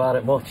go on about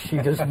it much. He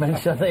just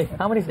mentioned,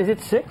 how many, is it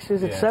 6?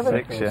 Is it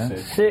 7? 6, yeah.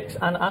 6,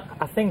 and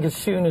I think as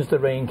soon as the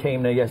rain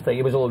came there yesterday,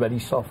 it was already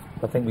soft.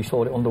 I think we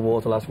saw it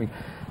underwater last week.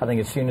 I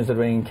think as soon as the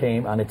rain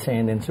came and it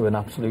turned into an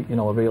absolute,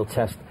 a real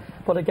test.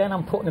 But again,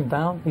 I'm putting him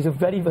down. He's a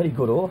very, very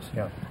good horse.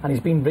 Yeah. And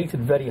he's been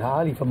rated very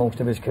highly for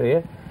most of his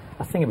career.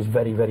 I think it was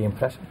very, very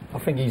impressive. I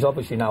think he's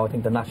obviously now,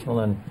 the national,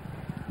 and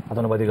I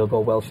don't know whether he'll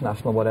go Welsh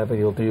national, whatever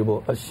he'll do,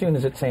 but as soon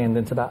as it turned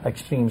into that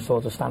extreme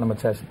sort of stamina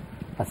test,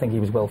 I think he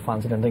was well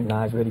fancied, and I think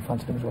Nige really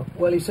fancied him as well.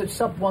 Well, he's a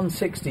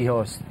sub-160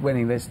 horse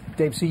winning this,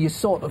 Dave, so you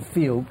sort of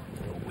feel,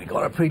 we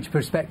got to preach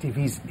perspective,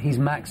 he's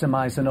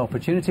maximised an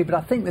opportunity, but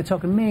I think they're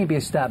talking maybe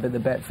a stab at the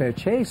Betfair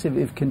Chase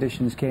if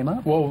conditions came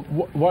up. Well,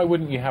 why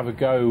wouldn't you have a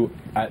go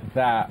at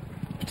that,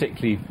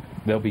 particularly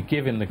they'll be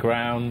given the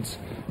ground.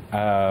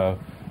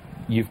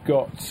 You've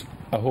got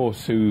a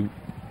horse who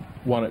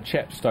won at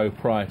Chepstow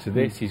prior to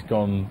this. He's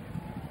gone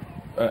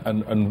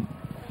and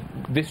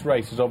this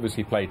race has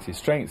obviously played to his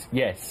strengths.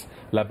 Yes,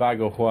 La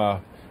Bague au Roi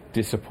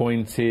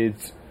disappointed.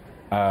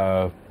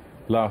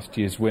 Last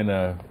year's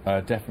winner,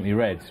 Definitely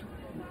Red,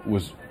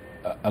 was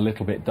a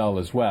little bit dull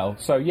as well.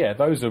 So yeah,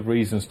 those are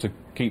reasons to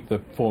keep the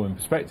form in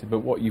perspective. But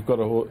what you've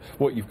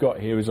got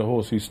here is a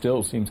horse who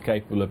still seems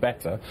capable of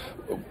better.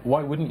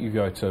 Why wouldn't you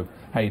go to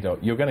Haydock?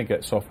 You're going to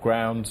get soft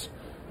grounds.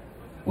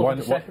 Well,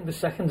 the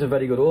second's a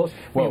very good horse.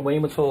 Me and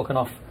Wayne were talking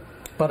off.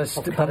 But a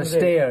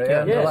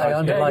steer,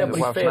 the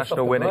Welsh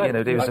national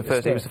winner. He was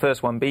the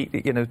first one beat.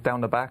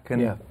 Down the back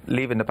and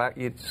leaving the back.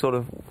 You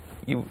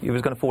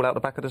was going to fall out the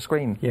back of the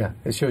screen. Yeah,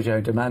 it shows you how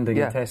demanding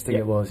and testing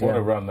it was. What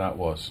a run that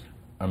was!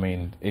 I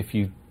mean, if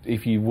you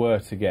were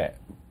to get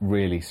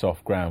really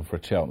soft ground for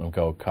a Cheltenham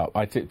Gold Cup,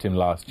 I tipped him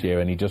last year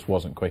and he just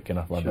wasn't quick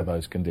enough under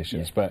those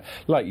conditions. Yeah. But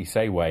like you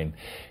say, Wayne,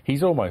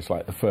 he's almost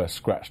like the first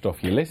scratched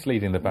off your list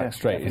leading the back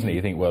straight, definitely. Isn't he?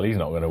 You think, well, he's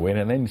not going to win,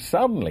 and then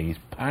suddenly he's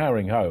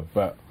powering home.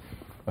 But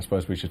I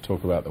suppose we should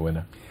talk about the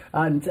winner.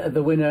 And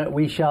the winner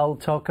we shall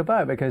talk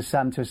about, because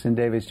Sam Twiston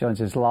Davies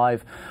joins us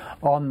live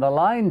on the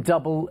line.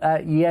 Double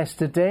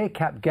yesterday.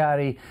 Cap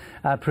Gary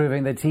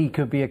proving that he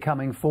could be a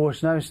coming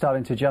force now,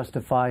 starting to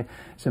justify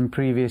some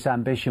previous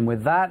ambition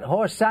with that.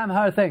 Horse Sam,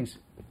 how are things?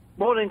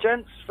 Morning,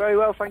 gents. Very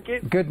well, thank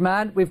you. Good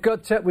man. We've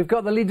got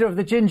the leader of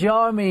the Ginger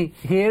Army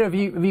here. Have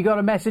you got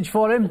a message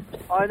for him?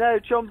 I know.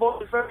 John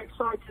Boyd is very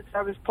excited to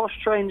have his posh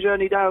train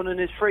journey down in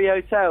his free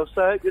hotel,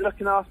 so I hope you're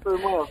looking after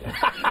him well.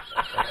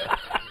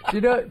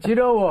 Do you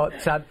know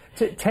what, Sam?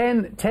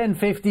 10,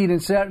 15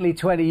 and certainly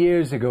 20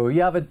 years ago,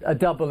 you have a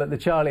double at the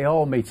Charlie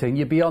Hall meeting,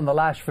 you'd be on the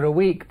lash for a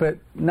week. But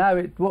now,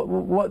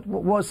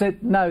 what's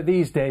it now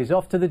these days?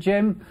 Off to the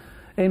gym,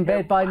 in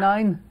bed by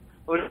 9?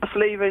 We're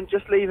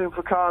just leaving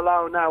for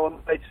Carlisle now.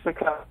 I'm going to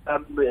pick up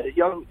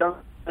young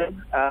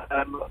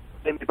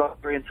Amy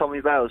Buckley and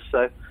Tommy Bells.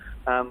 So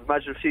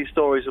imagine a few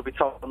stories will be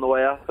told on the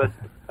way up, and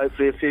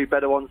hopefully a few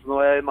better ones on the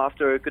way home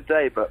after a good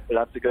day. But we'll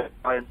have to go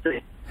try and see.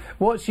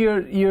 What's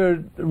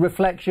your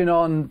reflection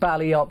on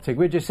Ballyoptic?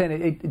 We're just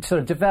saying it sort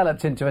of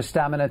developed into a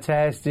stamina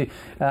test,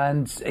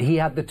 and he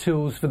had the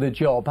tools for the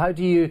job. How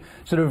do you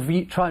sort of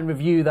try and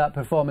review that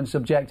performance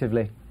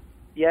objectively?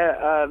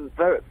 Yeah,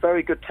 very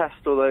very good test.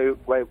 Although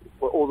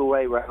all the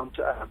way round,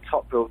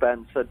 Topville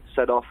Ben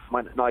set off,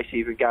 went a nice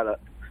even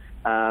gallop.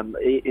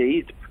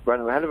 He ran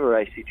a hell of a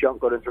race. He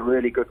got into a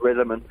really good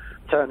rhythm, and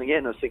turning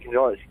in, I was thinking,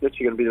 oh, it's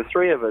literally going to be the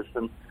three of us.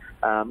 And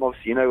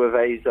obviously, with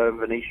Asa and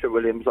Venetia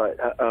Williams,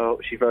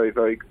 she's very,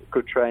 very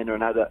good trainer,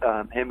 and had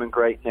him and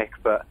Great Nick.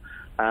 But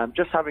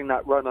just having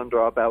that run under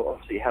our belt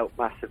obviously helped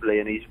massively,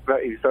 and he's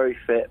very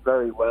fit,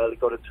 very well. He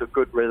got into a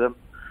good rhythm,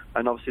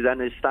 and obviously then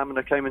his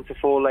stamina came into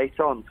fore late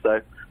on.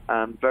 So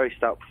very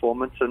stout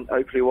performance, and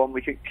hopefully one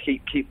we can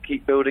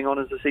keep building on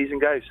as the season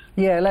goes.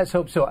 Yeah, let's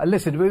hope so.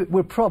 Listen,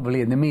 we're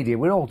probably in the media,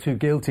 we're all too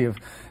guilty of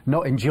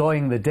not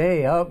enjoying the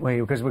day, aren't we?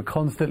 Because we're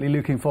constantly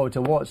looking forward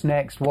to what's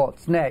next.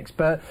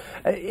 But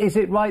is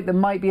it right there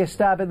might be a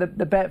stab at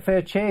the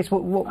Betfair Chase?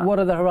 What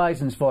are the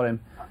horizons for him?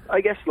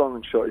 I guess long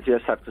and short is you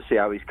just have to see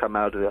how he's come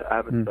out of it. I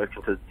haven't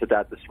spoken to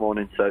Dad this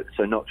morning, so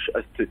not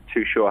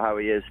too sure how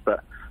he is,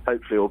 but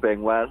hopefully all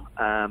being well.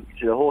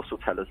 The horse will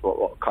tell us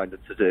what kind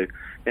of to do.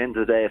 At the end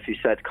of the day, if he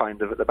said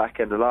kind of at the back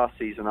end of last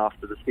season,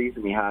 after the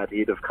season he had,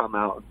 he'd have come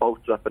out and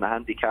bolted up in a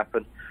handicap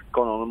and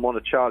gone on and won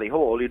a Charlie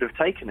Hall, he'd have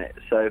taken it.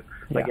 So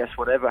I guess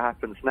whatever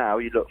happens now,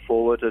 you look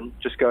forward and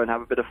just go and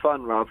have a bit of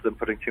fun rather than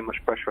putting too much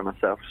pressure on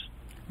ourselves.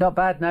 Not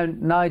bad. Now,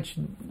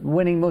 Nige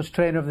winning most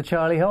trainer of the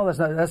Charlie Hall,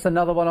 that's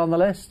another one on the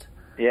list.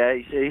 Yeah,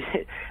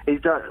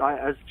 he's done,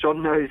 as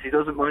John knows, he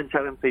doesn't mind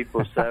telling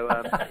people. So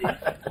he's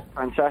a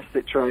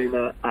fantastic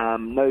trainer,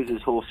 knows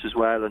his horse as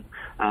well,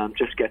 and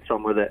just gets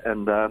on with it.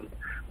 And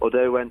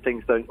although when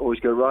things don't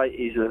always go right,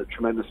 he's a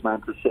tremendous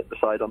man to sit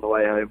beside on the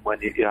way home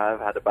when you have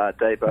had a bad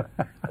day. But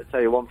I'll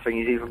tell you one thing,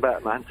 he's even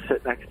better man to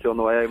sit next to on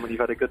the way home when you've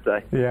had a good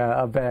day.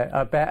 Yeah, I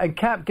bet. And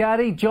Cap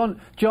Gaddy, John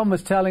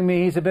was telling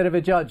me he's a bit of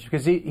a judge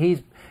because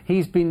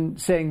he's been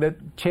saying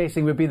that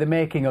chasing would be the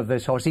making of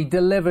this horse. He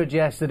delivered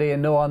yesterday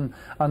in no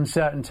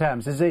uncertain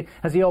terms. Has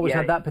he always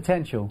had that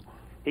potential?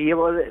 We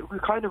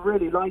kind of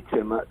really liked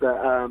him at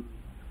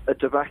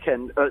the back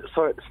end, at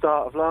the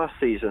start of last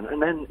season,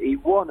 and then he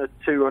won a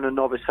 2-runner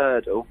novice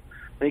hurdle,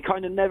 and he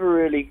kind of never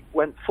really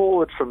went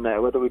forward from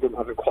there, whether we didn't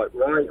have it quite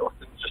right or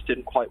things just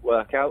didn't quite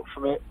work out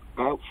for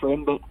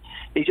him, but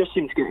he just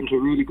seemed to get into a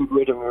really good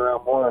rhythm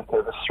around Warwick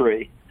over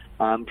 3.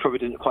 Probably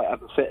didn't quite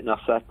have it fit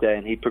enough that day,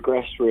 and he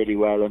progressed really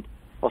well, and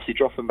obviously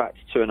dropping back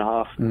to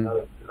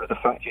 2.5, the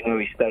fact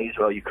he stays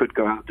well, you could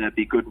go out there,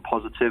 be good and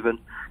positive, and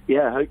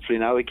hopefully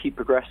now we keep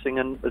progressing,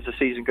 and as the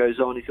season goes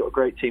on, he's got a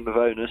great team of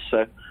owners,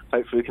 so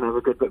hopefully we can have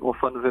a good bit more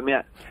fun with him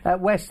yet.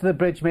 West of the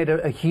Bridge made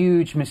a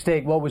huge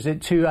mistake. What was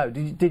it, 2 out?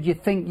 Did you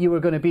think you were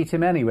going to beat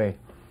him anyway?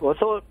 Well, I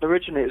thought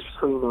originally it was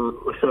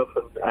between myself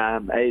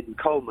and Aidan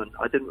Coleman.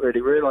 I didn't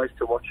really realise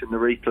till watching the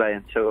replay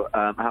until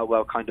how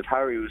well kind of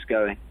Harry was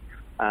going.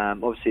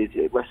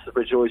 Obviously, West of the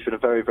Bridge has always been a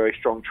very, very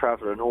strong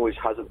traveller and always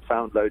hasn't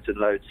found loads and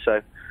loads.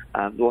 So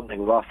the one thing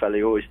with our fella,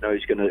 he always knows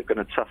he's going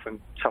to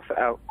tough it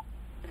out.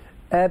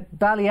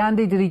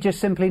 Ballyandy, did he just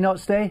simply not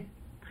stay?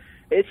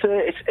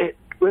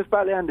 With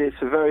Ballyandy,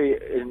 it's a very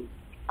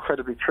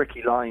incredibly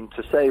tricky line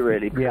to say,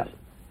 really, because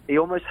he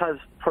almost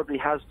probably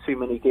has too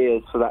many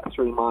gears for that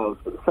 3 miles.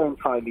 But at the same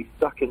time, he's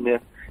stuck in the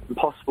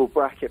impossible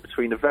bracket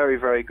between a very,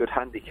 very good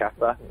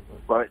handicapper,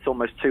 where it's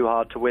almost too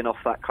hard to win off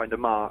that kind of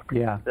mark.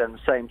 Yeah. Then at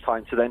the same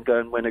time, to then go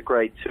and win a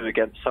Grade 2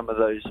 against some of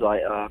those,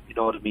 like, you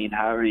know what I mean,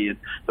 Harry and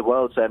the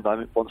World's End. I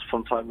mean, once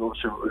upon a time,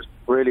 also was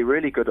really,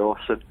 really good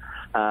horse, and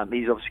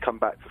he's obviously come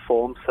back to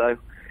form. So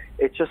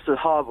it's just a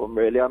hard one,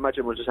 really. I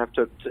imagine we'll just have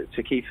to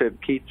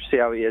see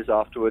how he is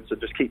afterwards, and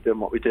just keep doing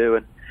what we do.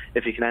 And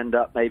if he can end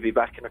up maybe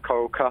back in a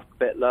Coral Cup a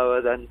bit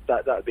lower, then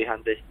that would be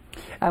handy.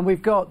 And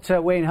we've got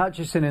Wayne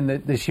Hutchison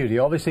in the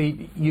studio.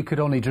 Obviously, you could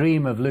only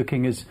dream of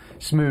looking as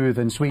smooth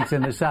and sweet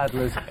in the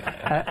saddle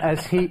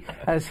as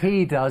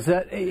he does.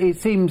 It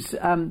seems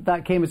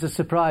that came as a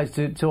surprise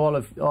to all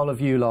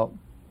of you lot.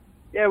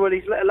 Yeah, well,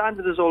 he's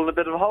landed us all in a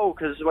bit of a hole,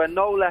 because when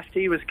Noel left,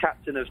 he was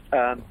captain of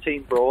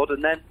Team Broad,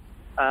 and then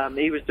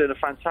he was doing a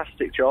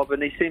fantastic job,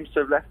 and he seems to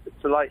have left it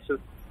to likes of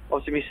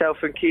obviously myself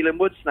and Keelan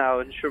Woods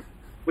now, and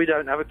we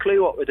don't have a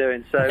clue what we're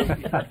doing, so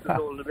he's left us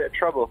all in a bit of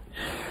trouble.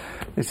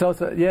 It's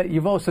also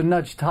you've also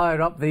nudged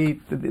higher up the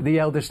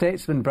elder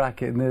statesman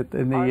bracket in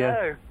the. I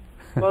know.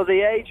 Well,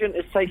 the agent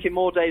is taking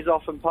more days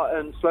off and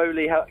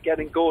slowly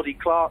getting Gordy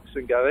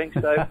Clarkson going.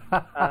 So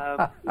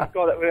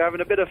we're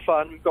having a bit of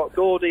fun. We've got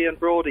Gordy and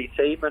Broady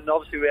team, and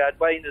obviously we had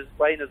Wayne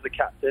as the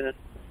captain, and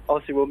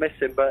obviously we'll miss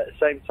him, but at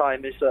the same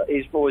time,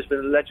 he's always been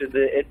a legend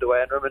in the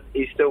weighing room, and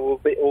he still will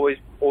be, always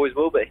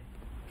will be.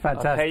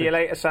 Fantastic. I'll pay you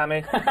later,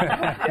 Sammy.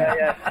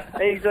 Yeah.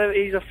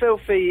 He's a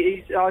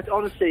filthy.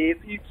 Honestly,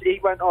 if he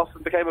went off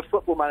and became a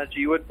football manager,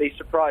 you wouldn't be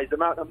surprised. The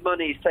amount of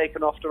money he's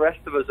taken off the rest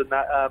of us in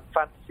that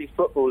fantasy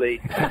football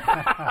league.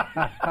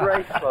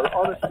 Graceful,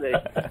 honestly.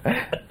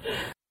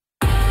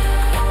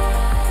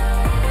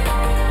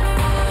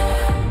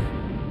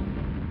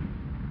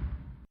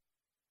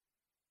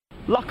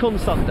 Luck on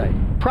Sunday,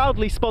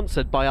 proudly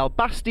sponsored by Al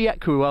Basti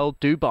Equiworld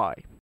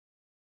Dubai.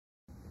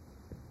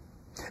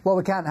 Well,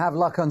 we can't have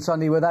Luck on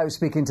Sunday without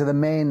speaking to the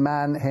main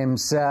man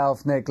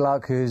himself, Nick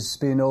Luck, who's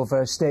been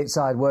over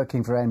stateside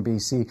working for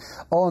NBC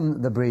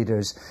on the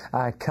Breeders'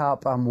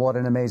 Cup. And what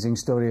an amazing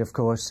story, of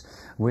course,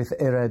 with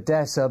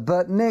Iridessa.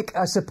 But, Nick,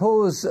 I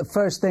suppose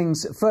first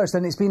things first,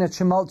 and it's been a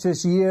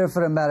tumultuous year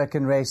for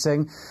American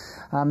racing.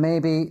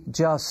 Maybe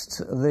just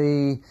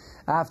the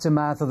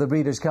aftermath of the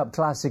Breeders' Cup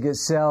Classic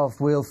itself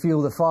will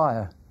fuel the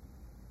fire.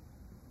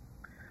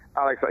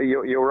 Alex,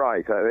 you're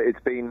right. It's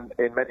been,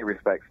 in many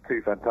respects,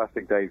 2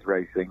 fantastic days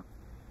racing,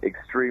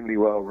 extremely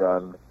well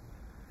run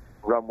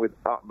with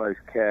utmost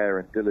care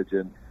and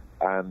diligence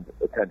and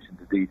attention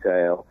to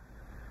detail,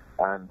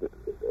 and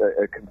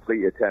a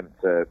complete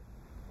attempt to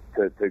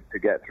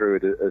get through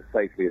it as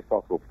safely as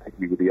possible,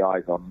 particularly with the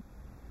eyes on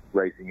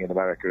racing in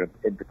America, and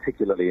in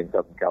particularly in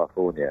Southern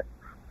California.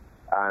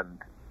 And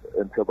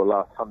until the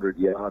last 100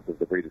 yards of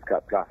the Breeders'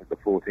 Cup Classic, the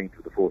 14th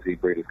of the 14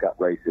 Breeders' Cup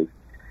races,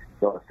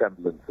 not a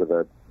semblance of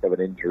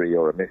an injury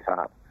or a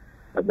mishap.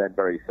 And then,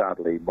 very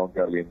sadly,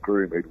 Mongolian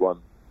Groom, who'd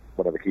won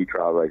one of the key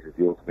trial races,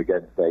 the Autumn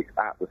Again Stakes,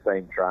 at the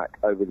same track,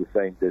 over the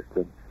same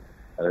distance,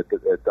 and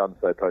had done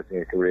so posting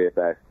a career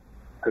best,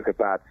 took a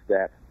bad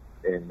step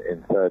in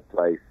 3rd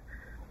place,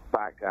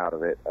 backed out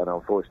of it, and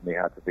unfortunately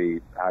had to be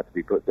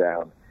put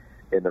down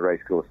in the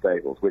racecourse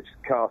stables, which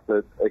cast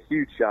a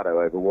huge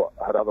shadow over what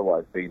had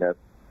otherwise been a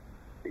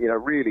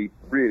really,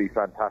 really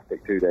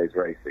fantastic 2 days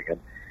racing. And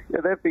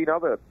there have been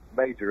other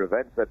major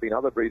events. There have been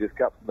other Breeders'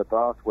 Cups in the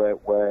past where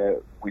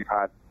we've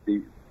had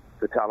the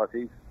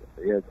fatalities.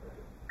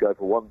 Go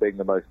for One being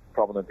the most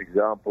prominent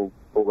example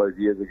all those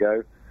years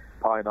ago.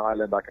 Pine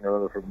Island, I can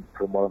remember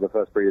from one of the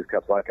first Breeders'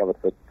 Cups I covered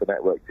for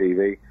Network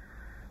TV.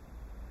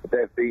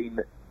 There have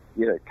been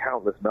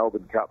countless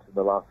Melbourne Cups in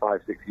the last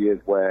 5-6 years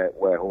where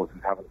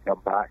horses haven't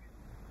come back.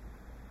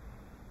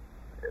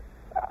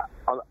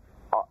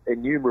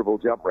 Innumerable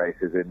jump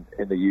races in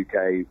the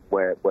UK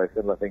where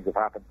similar things have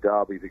happened,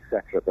 derbies,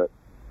 etc. But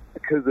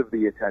because of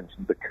the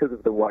attention, because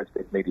of the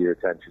widespread media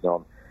attention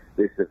on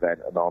this event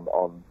and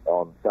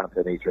on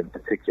Santa Anita in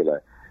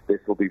particular, this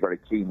will be very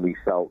keenly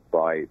felt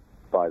by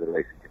the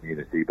racing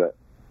community. But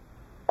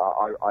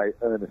I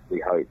earnestly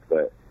hope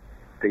that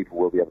people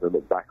will be able to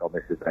look back on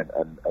this event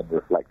and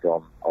reflect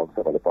on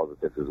some of the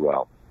positives as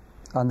well.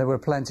 And there were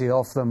plenty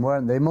of them,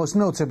 weren't they? Most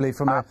notably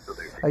from a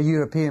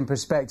European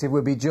perspective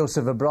would be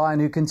Joseph O'Brien,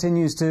 who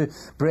continues to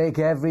break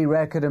every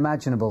record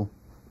imaginable.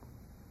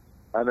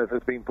 And as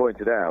has been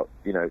pointed out,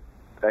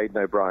 Aidan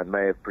O'Brien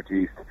may have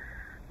produced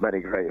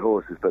many great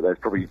horses, but there's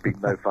probably been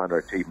no finer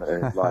achievement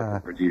in his life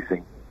than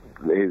producing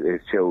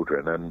his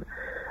children. And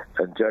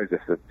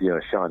Joseph's a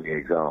shining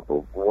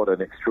example. What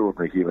an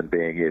extraordinary human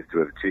being he is to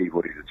have achieved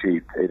what he's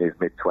achieved in his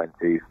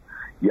mid-20s.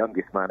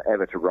 Youngest man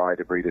ever to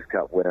ride a Breeders'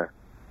 Cup winner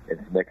in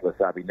St Nicholas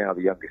Abbey, now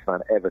the youngest man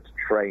ever to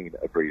train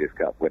a Breeders'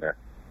 Cup winner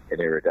in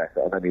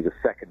Iridessa, and only the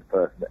second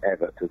person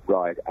ever to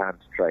ride and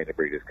to train a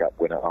Breeders' Cup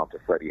winner after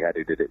Freddie Head,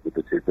 who did it with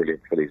the 2 brilliant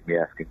fillies,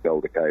 Miesk and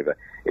Goldacova.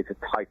 It's a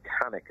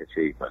titanic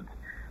achievement,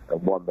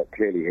 and one that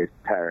clearly his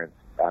parents,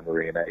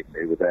 Anne-Marie and Aidan,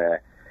 who were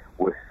there,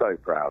 were so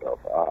proud of.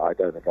 I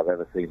don't think I've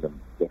ever seen them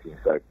looking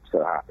so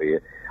happy.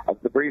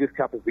 The Breeders'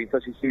 Cup has been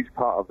such a huge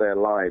part of their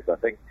lives. I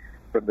think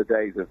from the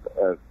days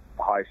of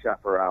High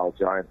Chaparral,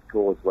 Giants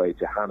Causeway,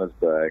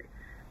 Johannesburg,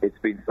 it's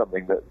been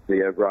something that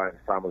the O'Brien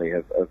family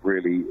have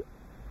really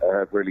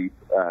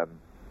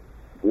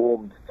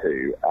warmed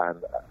to.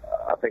 And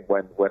I think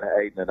when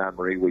Aidan and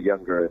Anne-Marie were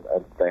younger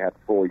and they had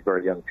 4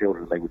 very young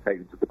children, they would take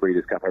them to the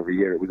Breeders' Cup every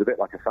year. It was a bit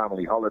like a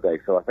family holiday.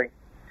 So I think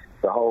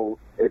the whole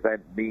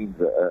event means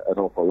an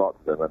awful lot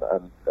to them,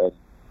 and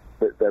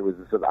there was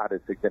a sort of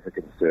added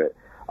significance to it.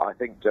 I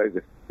think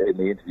Joseph, in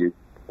the interview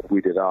we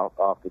did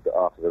after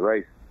the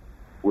race,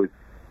 was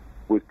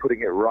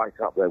putting it right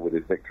up there with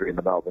his victory in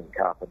the Melbourne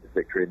Cup and his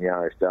victory in the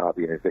Irish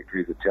Derby and his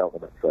victories at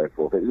Cheltenham and so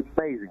forth. It was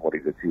amazing what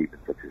he's achieved in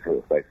such a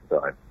short space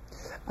of time.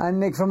 And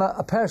Nick, from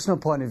a personal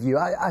point of view,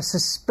 I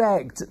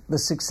suspect the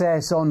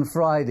success on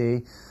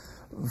Friday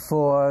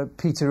for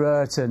Peter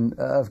Urton,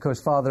 of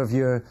course, father of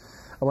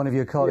one of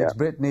your colleagues,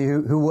 Brittany,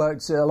 who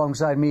worked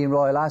alongside me and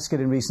Royal Ascot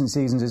in recent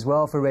seasons as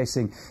well for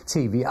Racing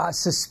TV. I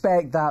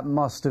suspect that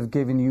must have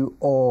given you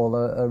all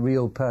a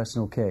real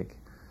personal kick.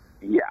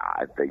 Yeah,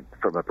 I think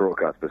from a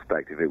broadcast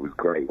perspective, it was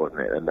great,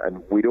 wasn't it?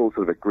 And we'd all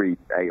sort of agreed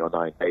 8 or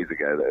 9 days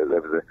ago that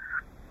there was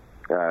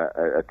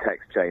a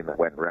text chain that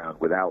went round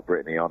without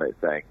Brittany on it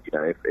saying,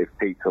 if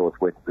Pete's horse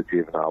wins the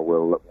juvenile,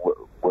 we'll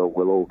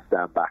all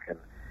stand back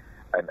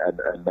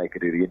and make her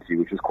do the interview,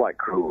 which was quite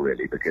cruel,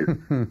 really, because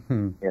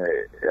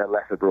a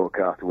lesser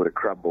broadcaster would have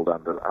crumbled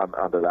under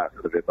that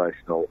sort of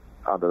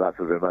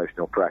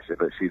emotional pressure.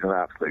 But she's an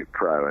absolute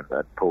pro and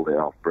pulled it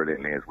off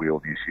brilliantly, as we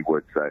all knew she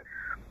would. So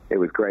it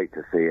was great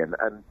to see. And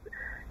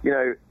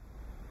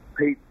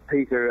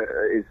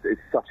Peter is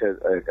such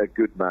a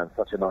good man,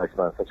 such a nice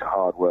man, such a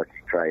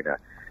hard-working trainer.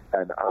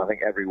 And I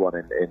think everyone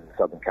in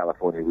Southern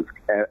California was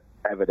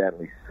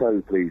evidently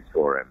so pleased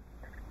for him.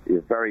 He's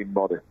a very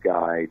modest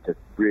guy, just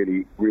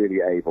really,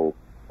 really able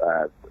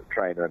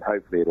trainer, and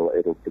hopefully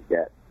it'll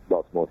get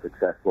lots more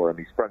success for him.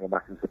 He sprung a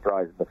massive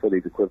surprise in the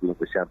Phillies equivalent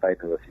with Champagne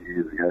a few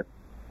years ago,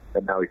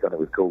 and now he's done it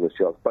with Coolest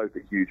Shots, both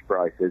at huge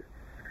prices.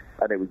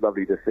 And it was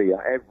lovely to see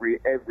every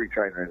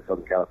trainer in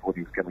Southern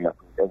California was coming up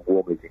and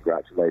warmly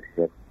congratulating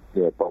him.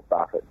 Bob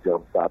Baffett,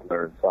 John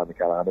Sadler, and Simon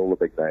Callahan, all the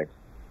big names.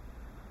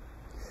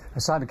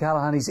 Simon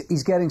Callahan,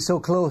 he's getting so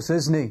close,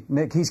 isn't he,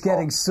 Nick? He's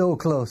getting so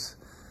close.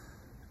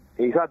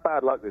 He's had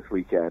bad luck this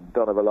weekend.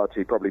 Donna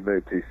Veloci probably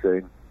moved too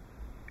soon.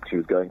 She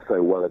was going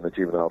so well in the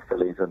juvenile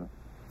fillies, and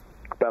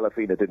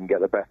Bellafina didn't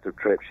get the best of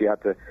trips. She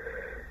had to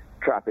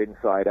trap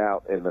inside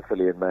out in the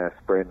filly and mare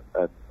sprint,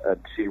 and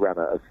she ran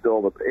a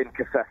stall. In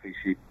Kassefi,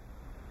 she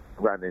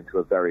ran into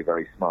a very,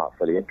 very smart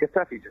filly. And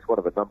Kassefi is just one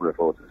of a number of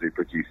horses who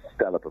produce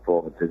stellar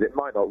performances. It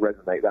might not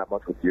resonate that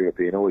much with the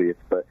European audience,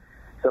 but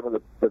some of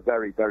the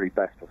very, very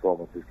best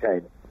performances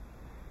came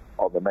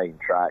on the main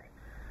track.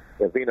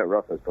 Vino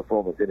Rosso's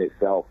performance in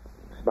itself,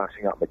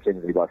 smashing up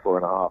McKinsey by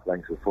 4.5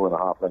 lengths with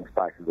 4.5 lengths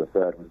back to the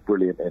third, was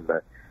brilliant in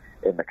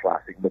the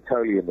classic.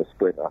 Matoli in the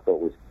sprint I thought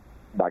was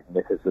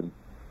magnificent.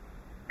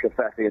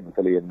 Kassefi in the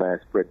filly and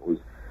mare sprint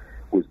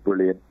was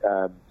brilliant.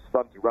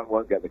 Spun to Run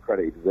won't get the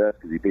credit he deserves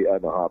because he beat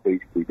Omaha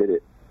Beach. We did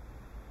it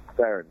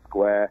fair and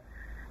square.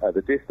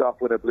 The Distaff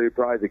winner Blue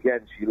Prize,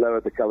 again, she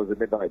lowered the colours of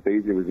Midnight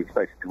Bees, who was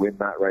expected to win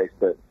that race,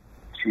 but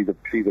she's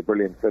a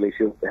brilliant filly.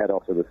 She'll head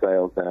off to the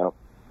sales now.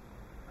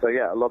 So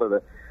yeah, a lot of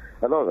the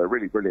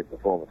really brilliant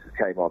performances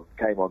came on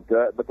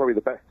dirt. Probably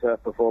the best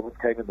turf performance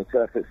came in the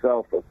turf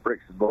itself. But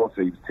Brixton Morse,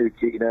 he was too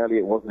keen early.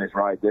 It wasn't his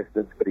right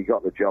distance, but he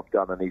got the job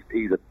done, and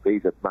he's a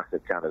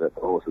massive candidate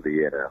for Horse of the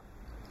Year now.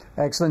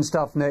 Excellent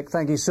stuff, Nick.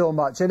 Thank you so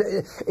much. And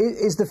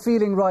is the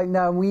feeling right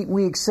now,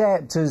 we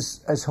accept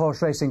as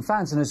horse racing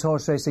fans and as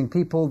horse racing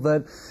people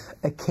that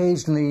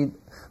occasionally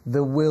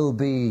there will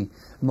be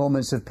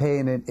moments of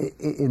pain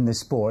in the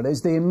sport.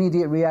 Is the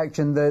immediate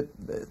reaction that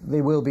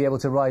they will be able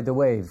to ride the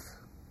wave?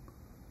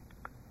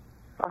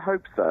 I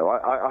hope so.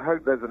 I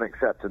hope there's an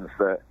acceptance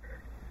that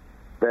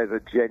there's a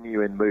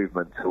genuine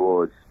movement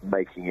towards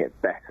making it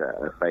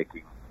better and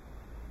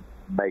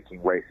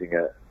making racing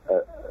a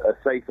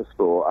safer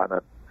sport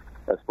and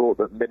a sport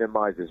that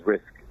minimises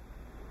risk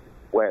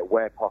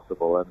where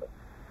possible. And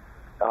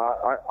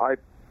I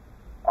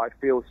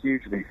feel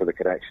hugely for the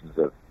connections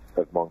of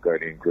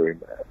Mongolian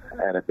Groom,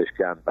 Anna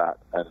Bishkambat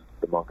and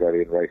the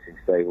Mongolian Racing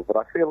Stable, but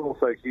I feel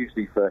also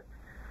hugely for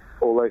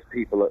all those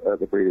people at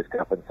the Breeders'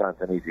 Cup in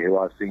Santa-Anita who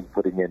I've seen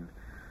putting in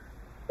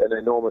an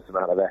enormous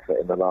amount of effort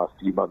in the last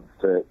few months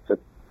to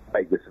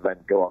make this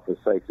event go off as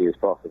safely as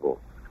possible.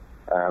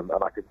 And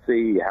I could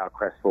see how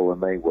crestfallen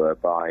they were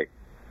by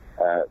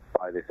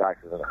this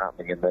accident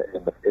happening in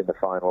the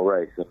final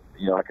race, and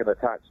I can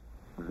attach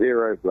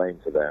zero blame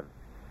to them.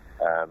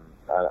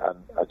 And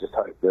I just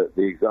hope that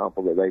the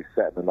example that they've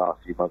set in the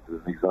last few months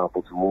is an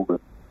example to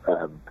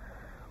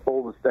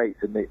all the states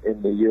in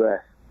the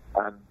US,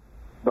 and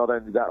not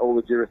only that, all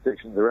the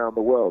jurisdictions around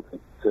the world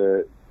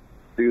to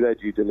do their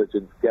due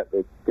diligence, get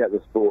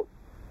the sport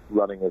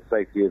running as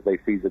safely as they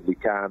feasibly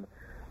can,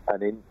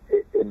 and in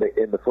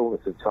the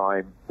fullness of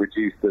time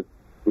reduce the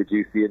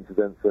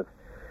incidence of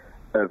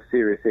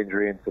serious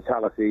injury and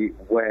fatality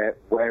where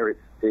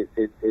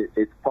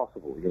it's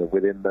possible,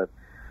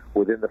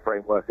 within the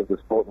framework of the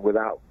sport and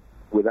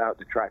without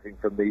detracting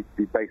from the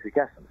basic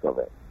essence of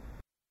it.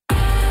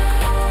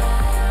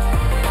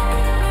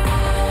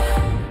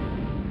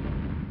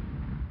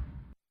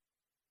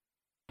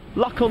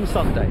 Luck on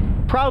Sunday,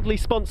 proudly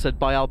sponsored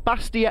by Al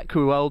Basti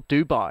Equerel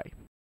Dubai.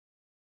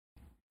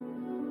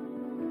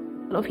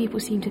 A lot of people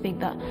seem to think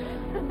that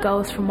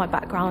girls from my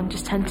background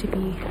just tend to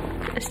be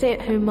a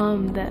stay-at-home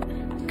mum that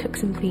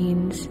cooks and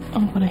cleans.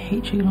 I'm gonna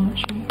hate you,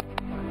 Archie.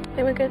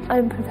 They were good.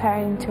 I'm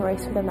preparing to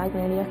race for the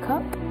Magnolia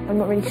Cup. I'm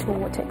not really sure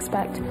what to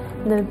expect.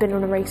 I've never been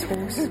on a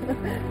racehorse.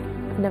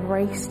 I've never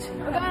raced.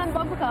 We're going on the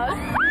bumper cars.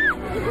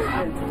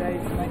 Today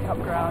to make up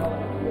ground.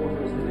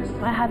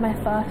 I had my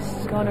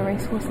first go on a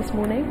racehorse this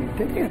morning.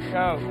 Did you?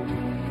 So,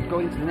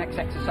 going to the next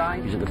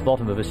exercise. He's at the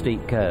bottom of a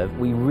steep curve.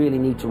 We really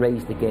need to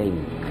raise the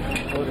game.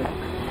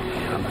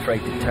 I'm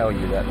afraid to tell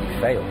you that we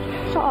failed.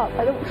 Shut up,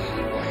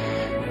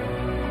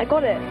 I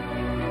got it.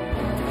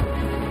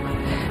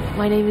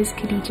 My name is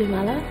Khadija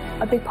Mala.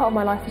 A big part of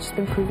my life has just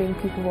been proving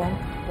people wrong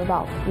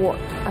about what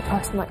a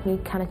person like me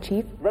can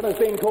achieve. Runner's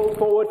being called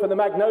forward for the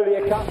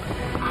Magnolia Cup.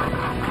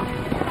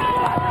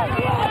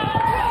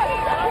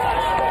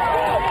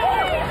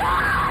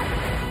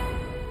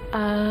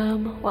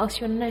 What else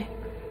do you want to know?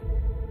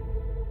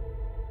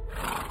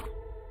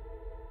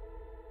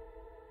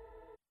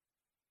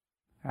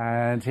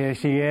 And here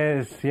she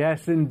is,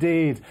 yes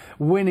indeed,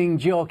 winning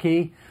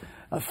jockey,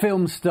 a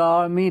film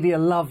star, media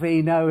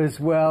lovey now as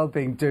well,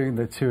 doing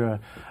the tour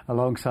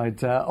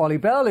alongside Ollie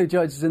Bell, who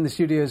joins us in the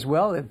studio as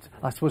well.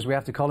 I suppose we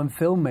have to call him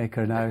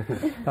filmmaker now,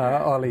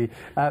 Ollie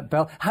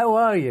Bell. How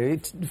are you?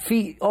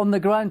 Feet on the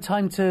ground,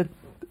 time to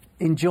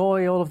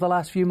enjoy all of the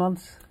last few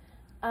months?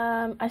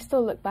 I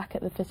still look back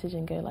at the footage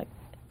and go like,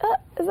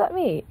 is that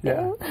me?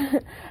 Yeah.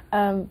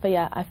 But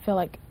yeah, I feel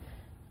like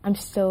I'm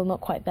still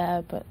not quite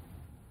there, but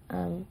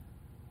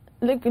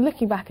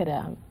looking back at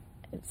it,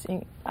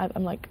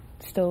 I'm like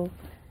still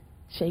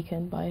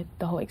shaken by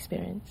the whole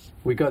experience.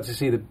 We got to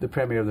see the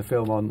premiere of the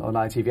film on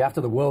ITV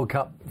after the World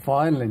Cup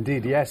final,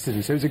 indeed,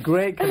 yesterday. So it was a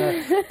great kind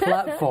of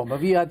platform.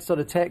 Have you had sort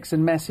of texts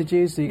and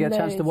messages? Do you get a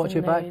chance to watch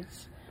it back?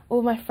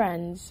 All my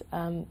friends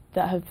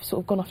that have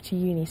sort of gone off to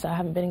uni, so I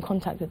haven't been in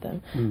contact with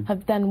them,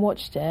 have then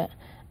watched it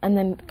and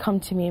then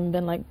come to me and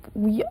been like,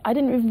 I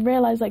didn't even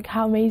realise like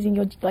how amazing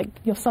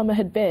your summer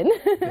had been.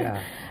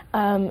 Yeah.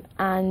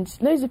 And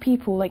loads of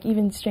people, like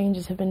even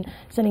strangers, have been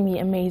sending me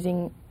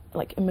amazing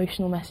like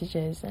emotional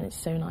messages, and it's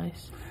so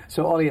nice.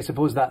 So Ollie, I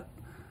suppose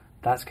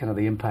that's kind of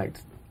the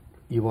impact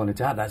you wanted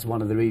to have. That's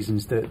one of the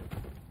reasons that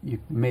you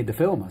made the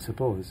film, I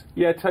suppose.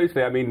 Yeah,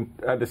 totally. I mean,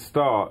 at the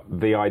start,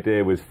 the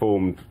idea was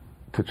formed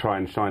to try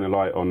and shine a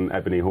light on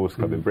Ebony Horse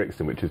Club in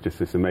Brixton, which is just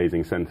this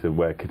amazing centre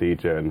where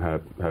Khadija and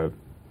her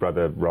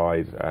brother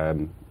ride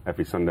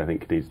every Sunday. I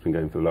think Khadija's been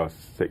going for the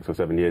last 6 or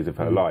 7 years of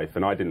her life,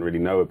 and I didn't really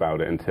know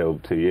about it until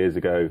 2 years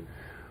ago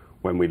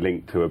when we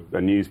linked to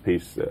a news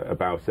piece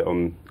about it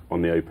on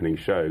the opening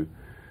show.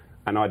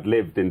 And I'd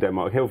lived in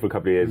Denmark Hill for a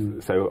couple of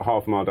years, so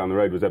half a mile down the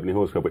road was Ebony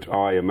Horse Club, which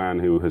I, a man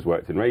who has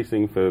worked in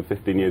racing for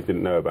 15 years,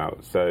 didn't know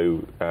about.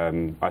 So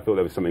I thought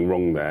there was something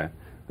wrong there,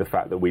 the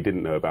fact that we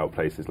didn't know about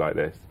places like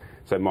this.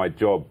 So my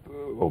job,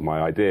 or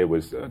my idea,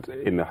 was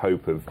in the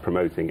hope of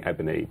promoting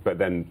Ebony, but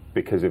then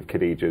because of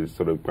Khadija's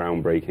sort of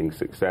groundbreaking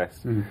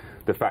success,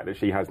 the fact that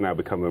she has now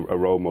become a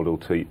role model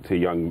to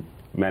young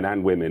men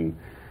and women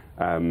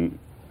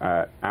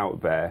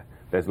out there,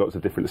 there's lots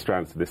of different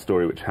strands to this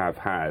story which have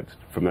had,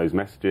 from those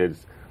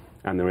messages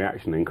and the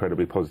reaction, an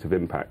incredibly positive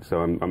impact.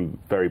 So I'm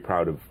very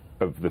proud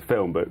of the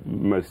film, but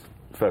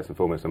first and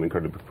foremost, I'm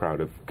incredibly proud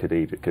of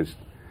Khadija, because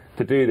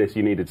to do this,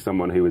 you needed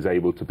someone who was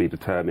able to be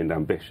determined,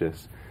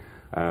 ambitious,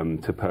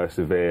 to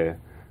persevere,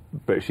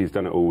 but she's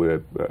done it all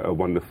with a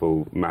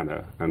wonderful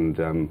manner,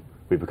 and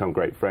we've become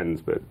great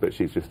friends, but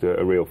she's just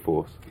a real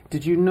force.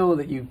 Did you know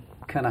that you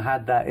kind of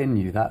had that in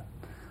you, that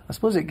I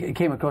suppose it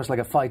came across like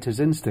a fighter's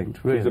instinct,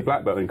 really? She's a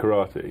black belt in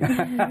karate.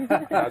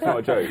 That's not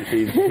a joke.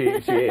 She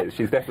is.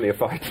 She's definitely a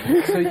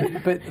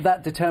fighter. But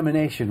that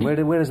determination, where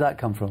does that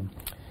come from?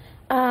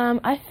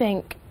 I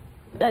think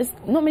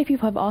not many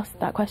people have asked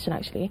that question,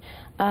 actually.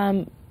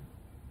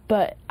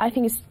 But I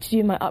think it's to do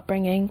with my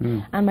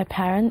upbringing and my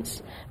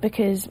parents,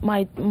 because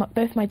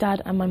both my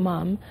dad and my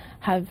mum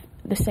have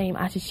the same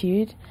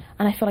attitude,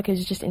 and I feel like it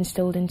was just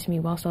instilled into me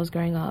whilst I was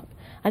growing up.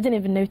 I didn't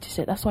even notice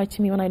it. That's why,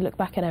 to me, when I look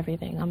back at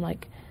everything, I'm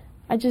like,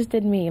 I just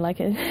did me. Like,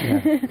 to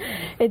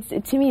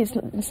me,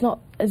 it's not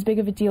as big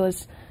of a deal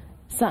as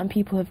certain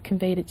people have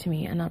conveyed it to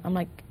me, and I'm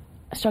like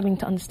struggling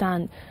to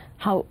understand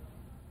how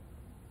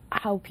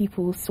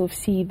people sort of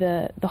see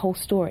the whole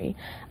story.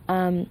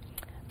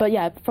 But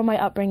yeah, from my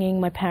upbringing,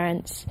 my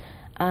parents,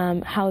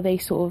 how they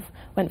sort of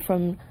went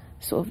from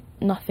sort of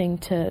nothing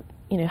to,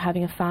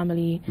 having a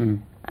family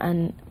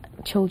and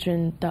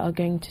children that are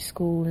going to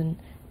school and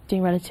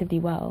doing relatively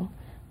well,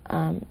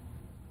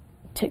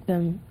 took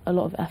them a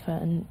lot of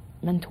effort and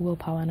mental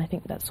willpower, and I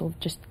think that's sort of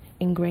just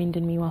ingrained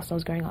in me whilst I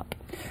was growing up.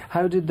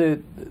 How did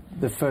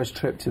the first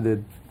trip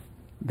to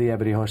the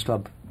Ebony Horse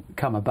Club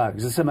come about?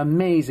 Because there's some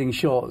amazing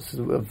shots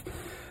of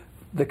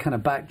the kind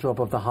of backdrop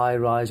of the high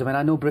rise. I mean,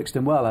 I know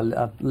Brixton well.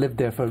 I've lived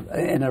there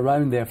in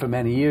around there for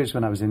many years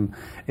when I was in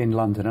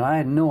London, and I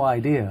had no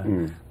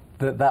idea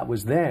that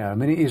was there. I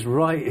mean, it is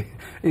right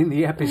in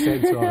the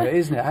epicentre of it,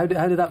 isn't it? How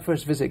did that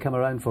first visit come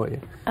around for you?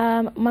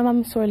 My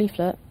mum saw a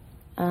leaflet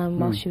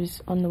while she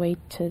was on the way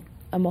to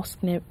a mosque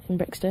in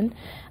Brixton,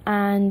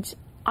 and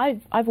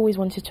I've always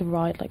wanted to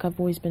ride. Like, I've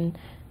always been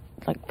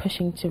like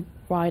pushing to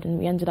ride, and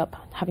we ended up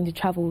having to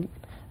travel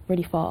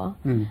really far.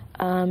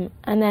 And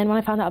then when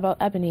I found out about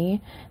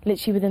Ebony,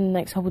 literally within the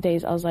next couple of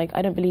days, I was like,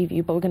 I don't believe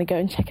you, but we're going to go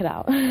and check it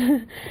out.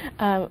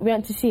 We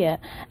went to see it,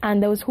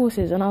 and there was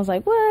horses, and I was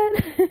like,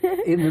 what?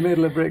 In the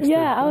middle of Brixton?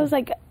 Yeah, I was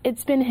like,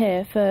 it's been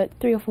here for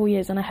 3 or 4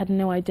 years, and I had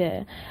no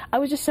idea. I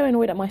was just so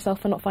annoyed at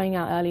myself for not finding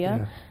out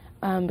earlier,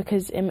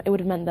 because it would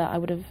have meant that I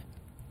would have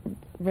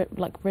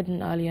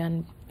ridden earlier,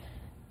 and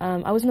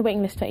I was on the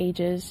waiting list for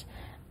ages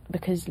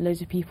because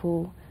loads of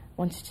people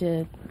wanted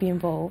to be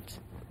involved.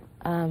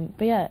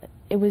 But yeah,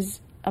 it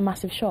was a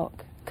massive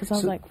shock, because I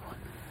was like...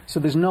 So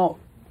there's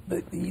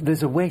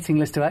a waiting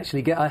list to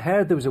actually get... I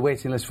heard there was a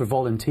waiting list for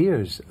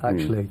volunteers,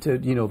 actually, to,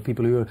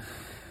 people who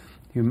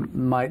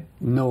might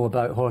know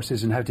about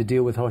horses and how to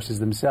deal with horses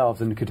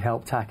themselves and could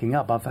help tacking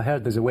up. I've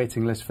heard there's a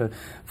waiting list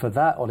for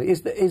that, Ollie.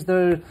 Is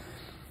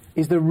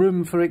there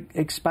room for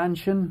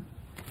expansion?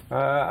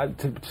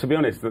 To be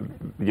honest,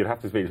 you'd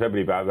have to speak to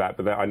everybody about that,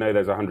 but I know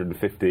there's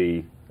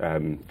 150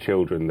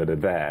 children that are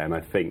there, and I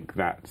think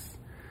that's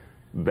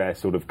their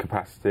sort of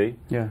capacity.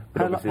 Yeah.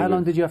 How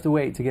long did you have to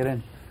wait to get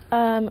in?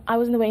 I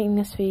was in the waiting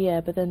list for a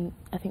year, but then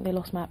I think they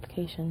lost my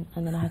application,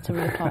 and then I had to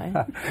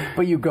reapply.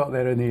 But you got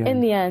there in the end. In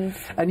the end.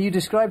 And you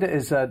described it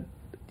as a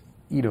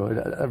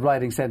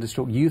riding centre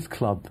stroke youth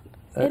club.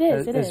 It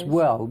is as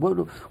well.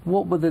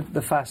 What were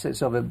the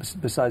facets of it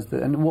besides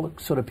and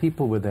what sort of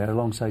people were there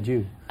alongside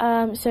you?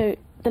 So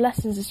the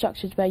lessons are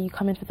structured where you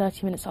come in for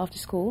 30 minutes after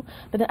school,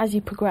 but then as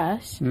you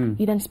progress,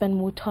 you then spend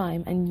more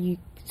time and you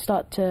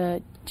start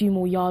to do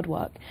more yard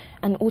work.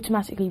 And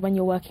automatically, when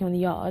you're working on the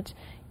yard,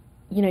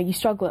 you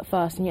struggle at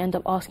first and you end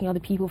up asking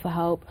other people for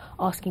help,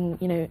 and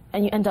you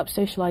end up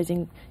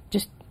socialising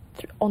just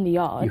on the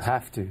yard. You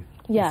have to.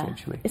 Yeah,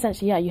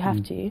 essentially, yeah, you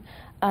have to.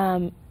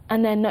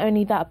 And then not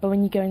only that, but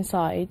when you go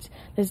inside,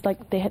 there's like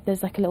a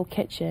little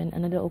kitchen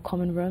and a little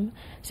common room,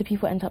 so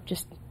people end up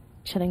just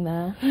chilling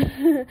there,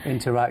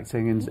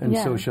 interacting and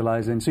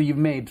socialising. So you've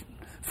made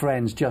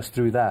friends just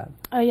through that.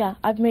 Oh yeah,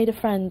 I've made a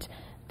friend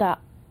that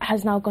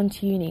has now gone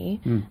to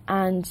uni,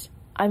 and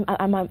I'm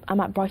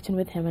at Brighton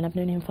with him, and I've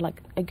known him for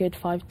like a good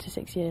 5 to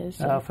 6 years.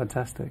 So. Oh,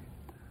 fantastic!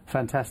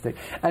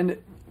 And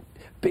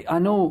I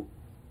know,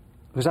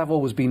 because I've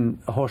always been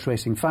a horse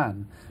racing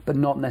fan, but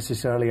not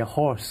necessarily a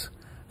horse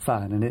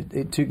fan, and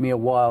it took me a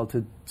while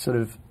to sort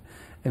of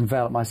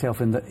envelop myself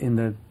in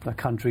the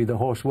country, the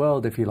horse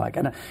world, if you like.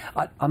 And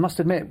I must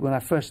admit, when I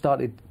first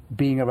started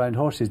being around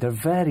horses, they're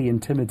very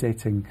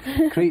intimidating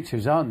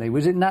creatures, aren't they?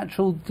 Was it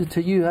natural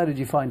to you? How did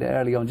you find it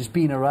early on, just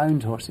being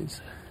around horses?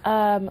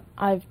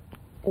 I've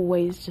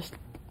always just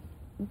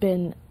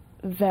been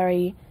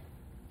very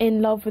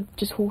in love with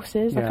just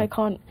horses. Yeah.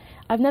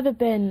 I've never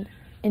been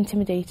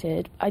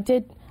intimidated. I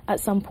did at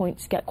some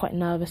points get quite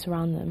nervous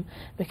around them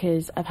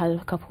because I've had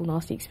a couple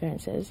nasty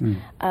experiences.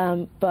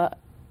 But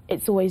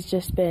it's always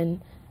just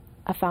been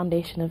a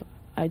foundation of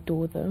I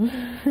adore them.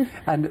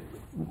 And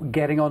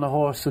getting on a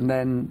horse and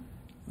then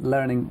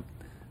learning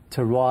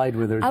to ride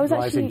with her,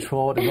 rising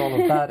trot and all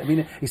of that. I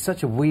mean, it's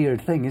such a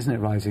weird thing, isn't it,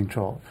 rising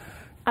trot?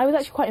 I was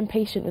actually quite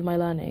impatient with my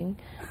learning.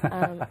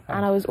 And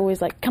I was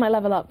always like, can I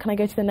level up? Can I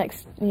go to the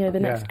next,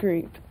 next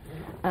group?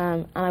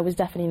 And I was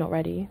definitely not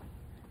ready.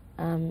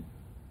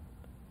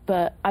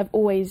 But I've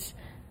always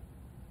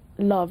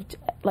loved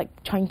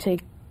trying to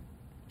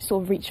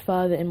sort of reach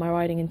further in my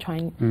riding and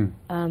trying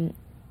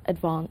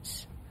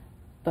advance.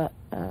 But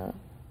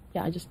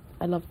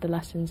I love the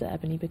lessons at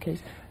Ebony because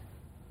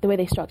the way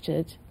they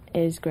structured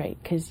is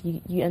great because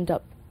you end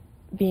up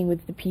being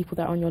with the people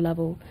that are on your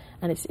level,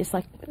 and it's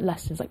like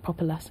lessons, like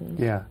proper lessons.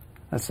 Yeah,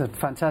 that's a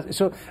fantastic.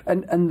 So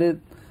and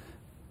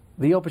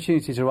the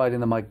opportunity to ride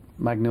in the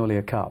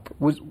Magnolia Cup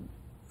was,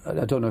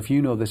 I don't know if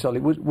you know this, Ollie,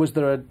 was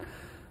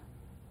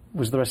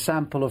there a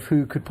sample of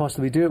who could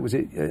possibly do it? Was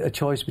it a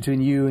choice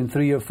between you and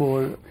 3 or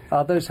 4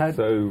 others?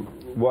 So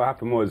what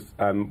happened was,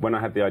 when I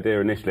had the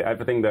idea initially,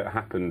 everything that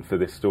happened for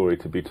this story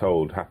to be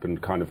told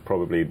happened kind of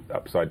probably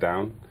upside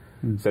down.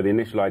 So the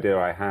initial idea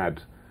I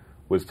had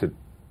was to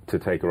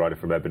take a rider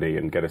from Ebony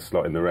and get a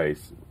slot in the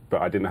race.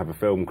 But I didn't have a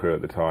film crew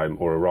at the time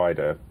or a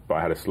rider, but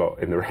I had a slot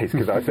in the race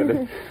because I was at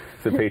the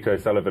Sir Peter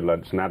O'Sullivan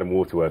lunch and Adam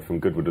Waterworth from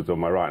Goodwood was on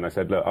my right, and I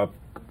said, look, I'm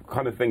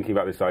kind of thinking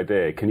about this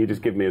idea. Can you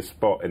just give me a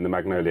spot in the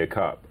Magnolia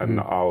Cup and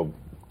I'll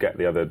get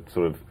the other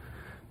sort of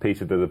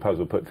pieces of the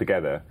puzzle put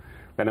together.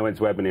 Then I went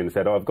to Ebony and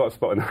said, oh, I've got a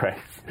spot in the race.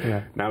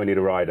 Yeah. Now we need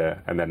a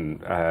rider. And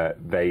then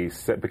they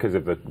said, because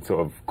of the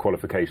sort of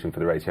qualification for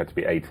the race, you had to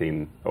be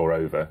 18 or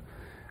over.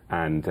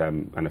 And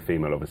a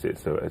female, obviously,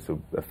 it's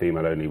a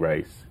female-only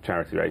race,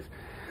 charity race.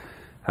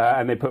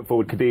 And they put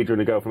forward Khadija,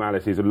 and a girl from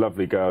Alice, who's a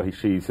lovely girl.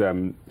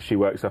 She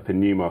works up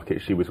in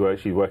Newmarket.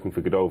 She's working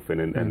for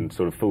Godolphin and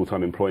sort of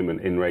full-time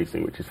employment in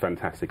racing, which is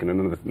fantastic.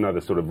 And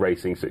another sort of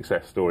racing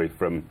success story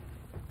from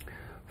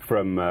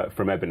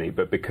Ebony.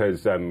 But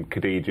because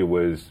Khadija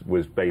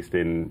was based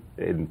in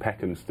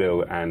Peckham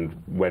still, and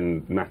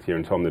when Natia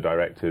and Tom, the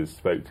directors,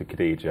 spoke to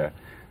Khadija,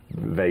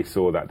 they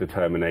saw that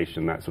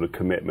determination, that sort of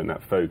commitment,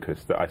 that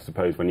focus that I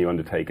suppose when you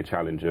undertake a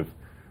challenge of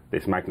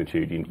this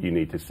magnitude you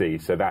need to see.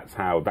 So that's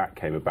how that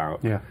came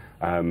about. Yeah.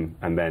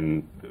 And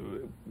then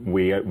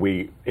we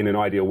in an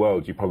ideal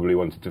world, you probably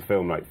wanted to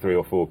film like 3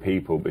 or 4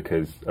 people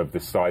because of the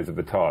size of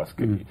the task.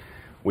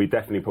 We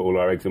definitely put all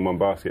our eggs in one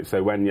basket.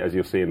 So when, as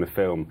you'll see in the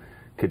film,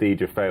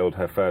 Khadija failed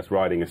her first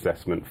riding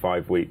assessment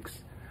 5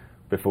 weeks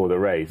before the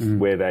race,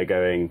 we're there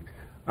going,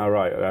 all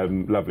right,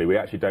 lovely. We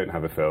actually don't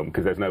have a film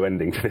because there's no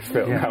ending to this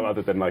film now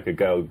other than like a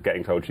girl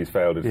getting told she's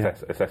failed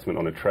assessment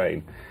on a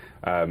train,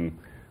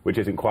 which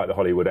isn't quite the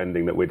Hollywood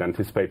ending that we'd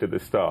anticipated at the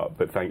start.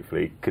 But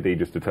thankfully,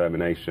 Khadija's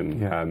determination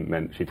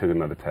meant she took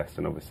another test,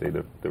 and obviously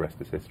the rest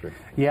is history.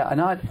 Yeah,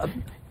 and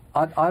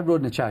I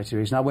rode in a charity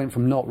race, and I went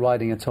from not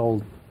riding at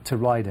all to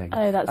riding.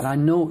 Oh, that's... And I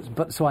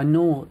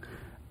know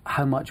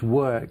how much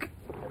work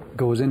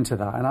goes into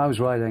that. And I was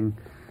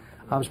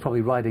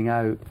probably riding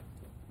out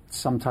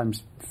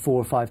sometimes 4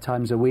 or 5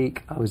 times a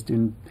week. I was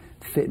doing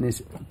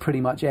fitness pretty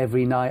much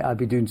every night. I'd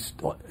be doing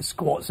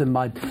squats in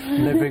my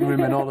living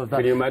room and all of that.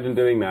 Can you imagine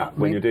doing that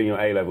when you're doing your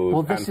A-levels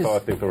and fasting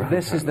for Ramadan?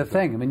 This is the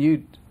thing. I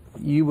mean,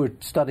 you were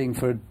studying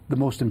for the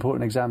most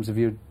important exams of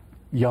your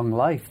young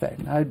life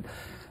then.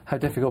 How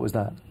difficult was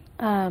that?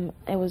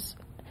 It was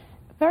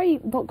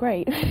not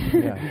great.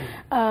 Yeah.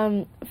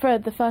 For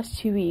the first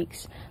 2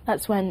 weeks,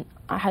 that's when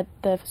I had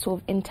the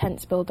sort of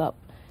intense build-up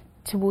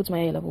towards my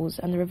A-levels,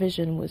 and the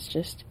revision was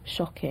just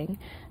shocking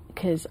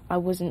because I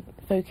wasn't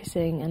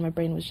focusing and my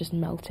brain was just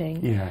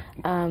melting. Yeah.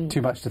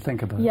 Too much to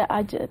think about. Yeah,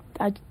 I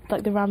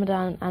like the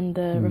Ramadan and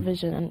the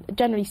revision, and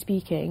generally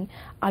speaking,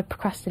 I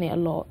procrastinate a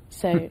lot,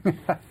 so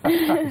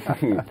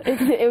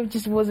it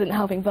just wasn't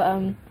helping.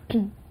 But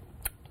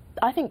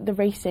I think the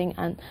racing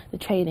and the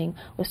training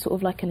was sort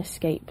of like an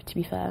escape, to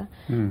be fair.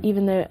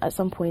 Even though at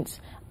some points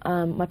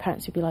my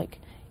parents would be like,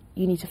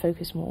 you need to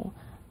focus more.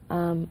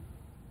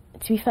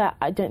 To be fair,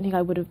 I don't think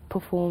I would have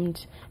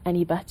performed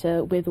any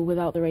better with or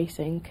without the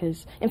racing,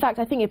 because, in fact,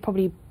 I think it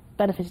probably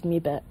benefited me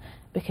a bit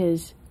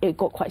because it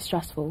got quite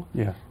stressful.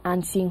 Yeah.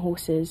 And seeing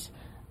horses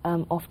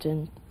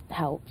often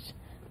helped.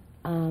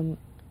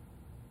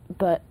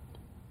 But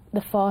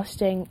the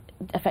fasting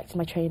affected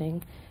my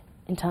training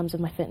in terms of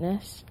my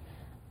fitness.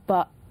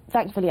 But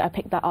thankfully, I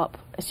picked that up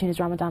as soon as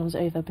Ramadan was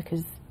over,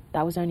 because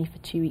that was only for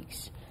 2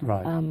 weeks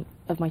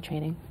of my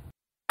training.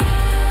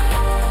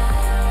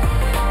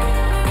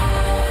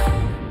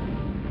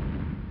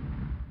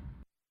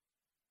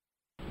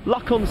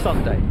 Luck on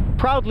Sunday,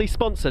 proudly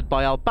sponsored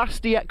by Al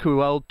Basti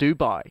Equiworld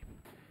Dubai.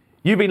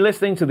 You've been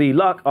listening to the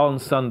Luck on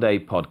Sunday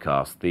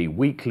podcast, the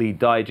weekly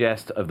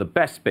digest of the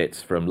best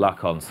bits from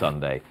Luck on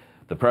Sunday,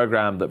 the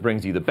programme that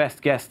brings you the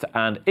best guests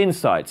and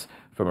insights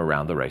from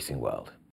around the racing world.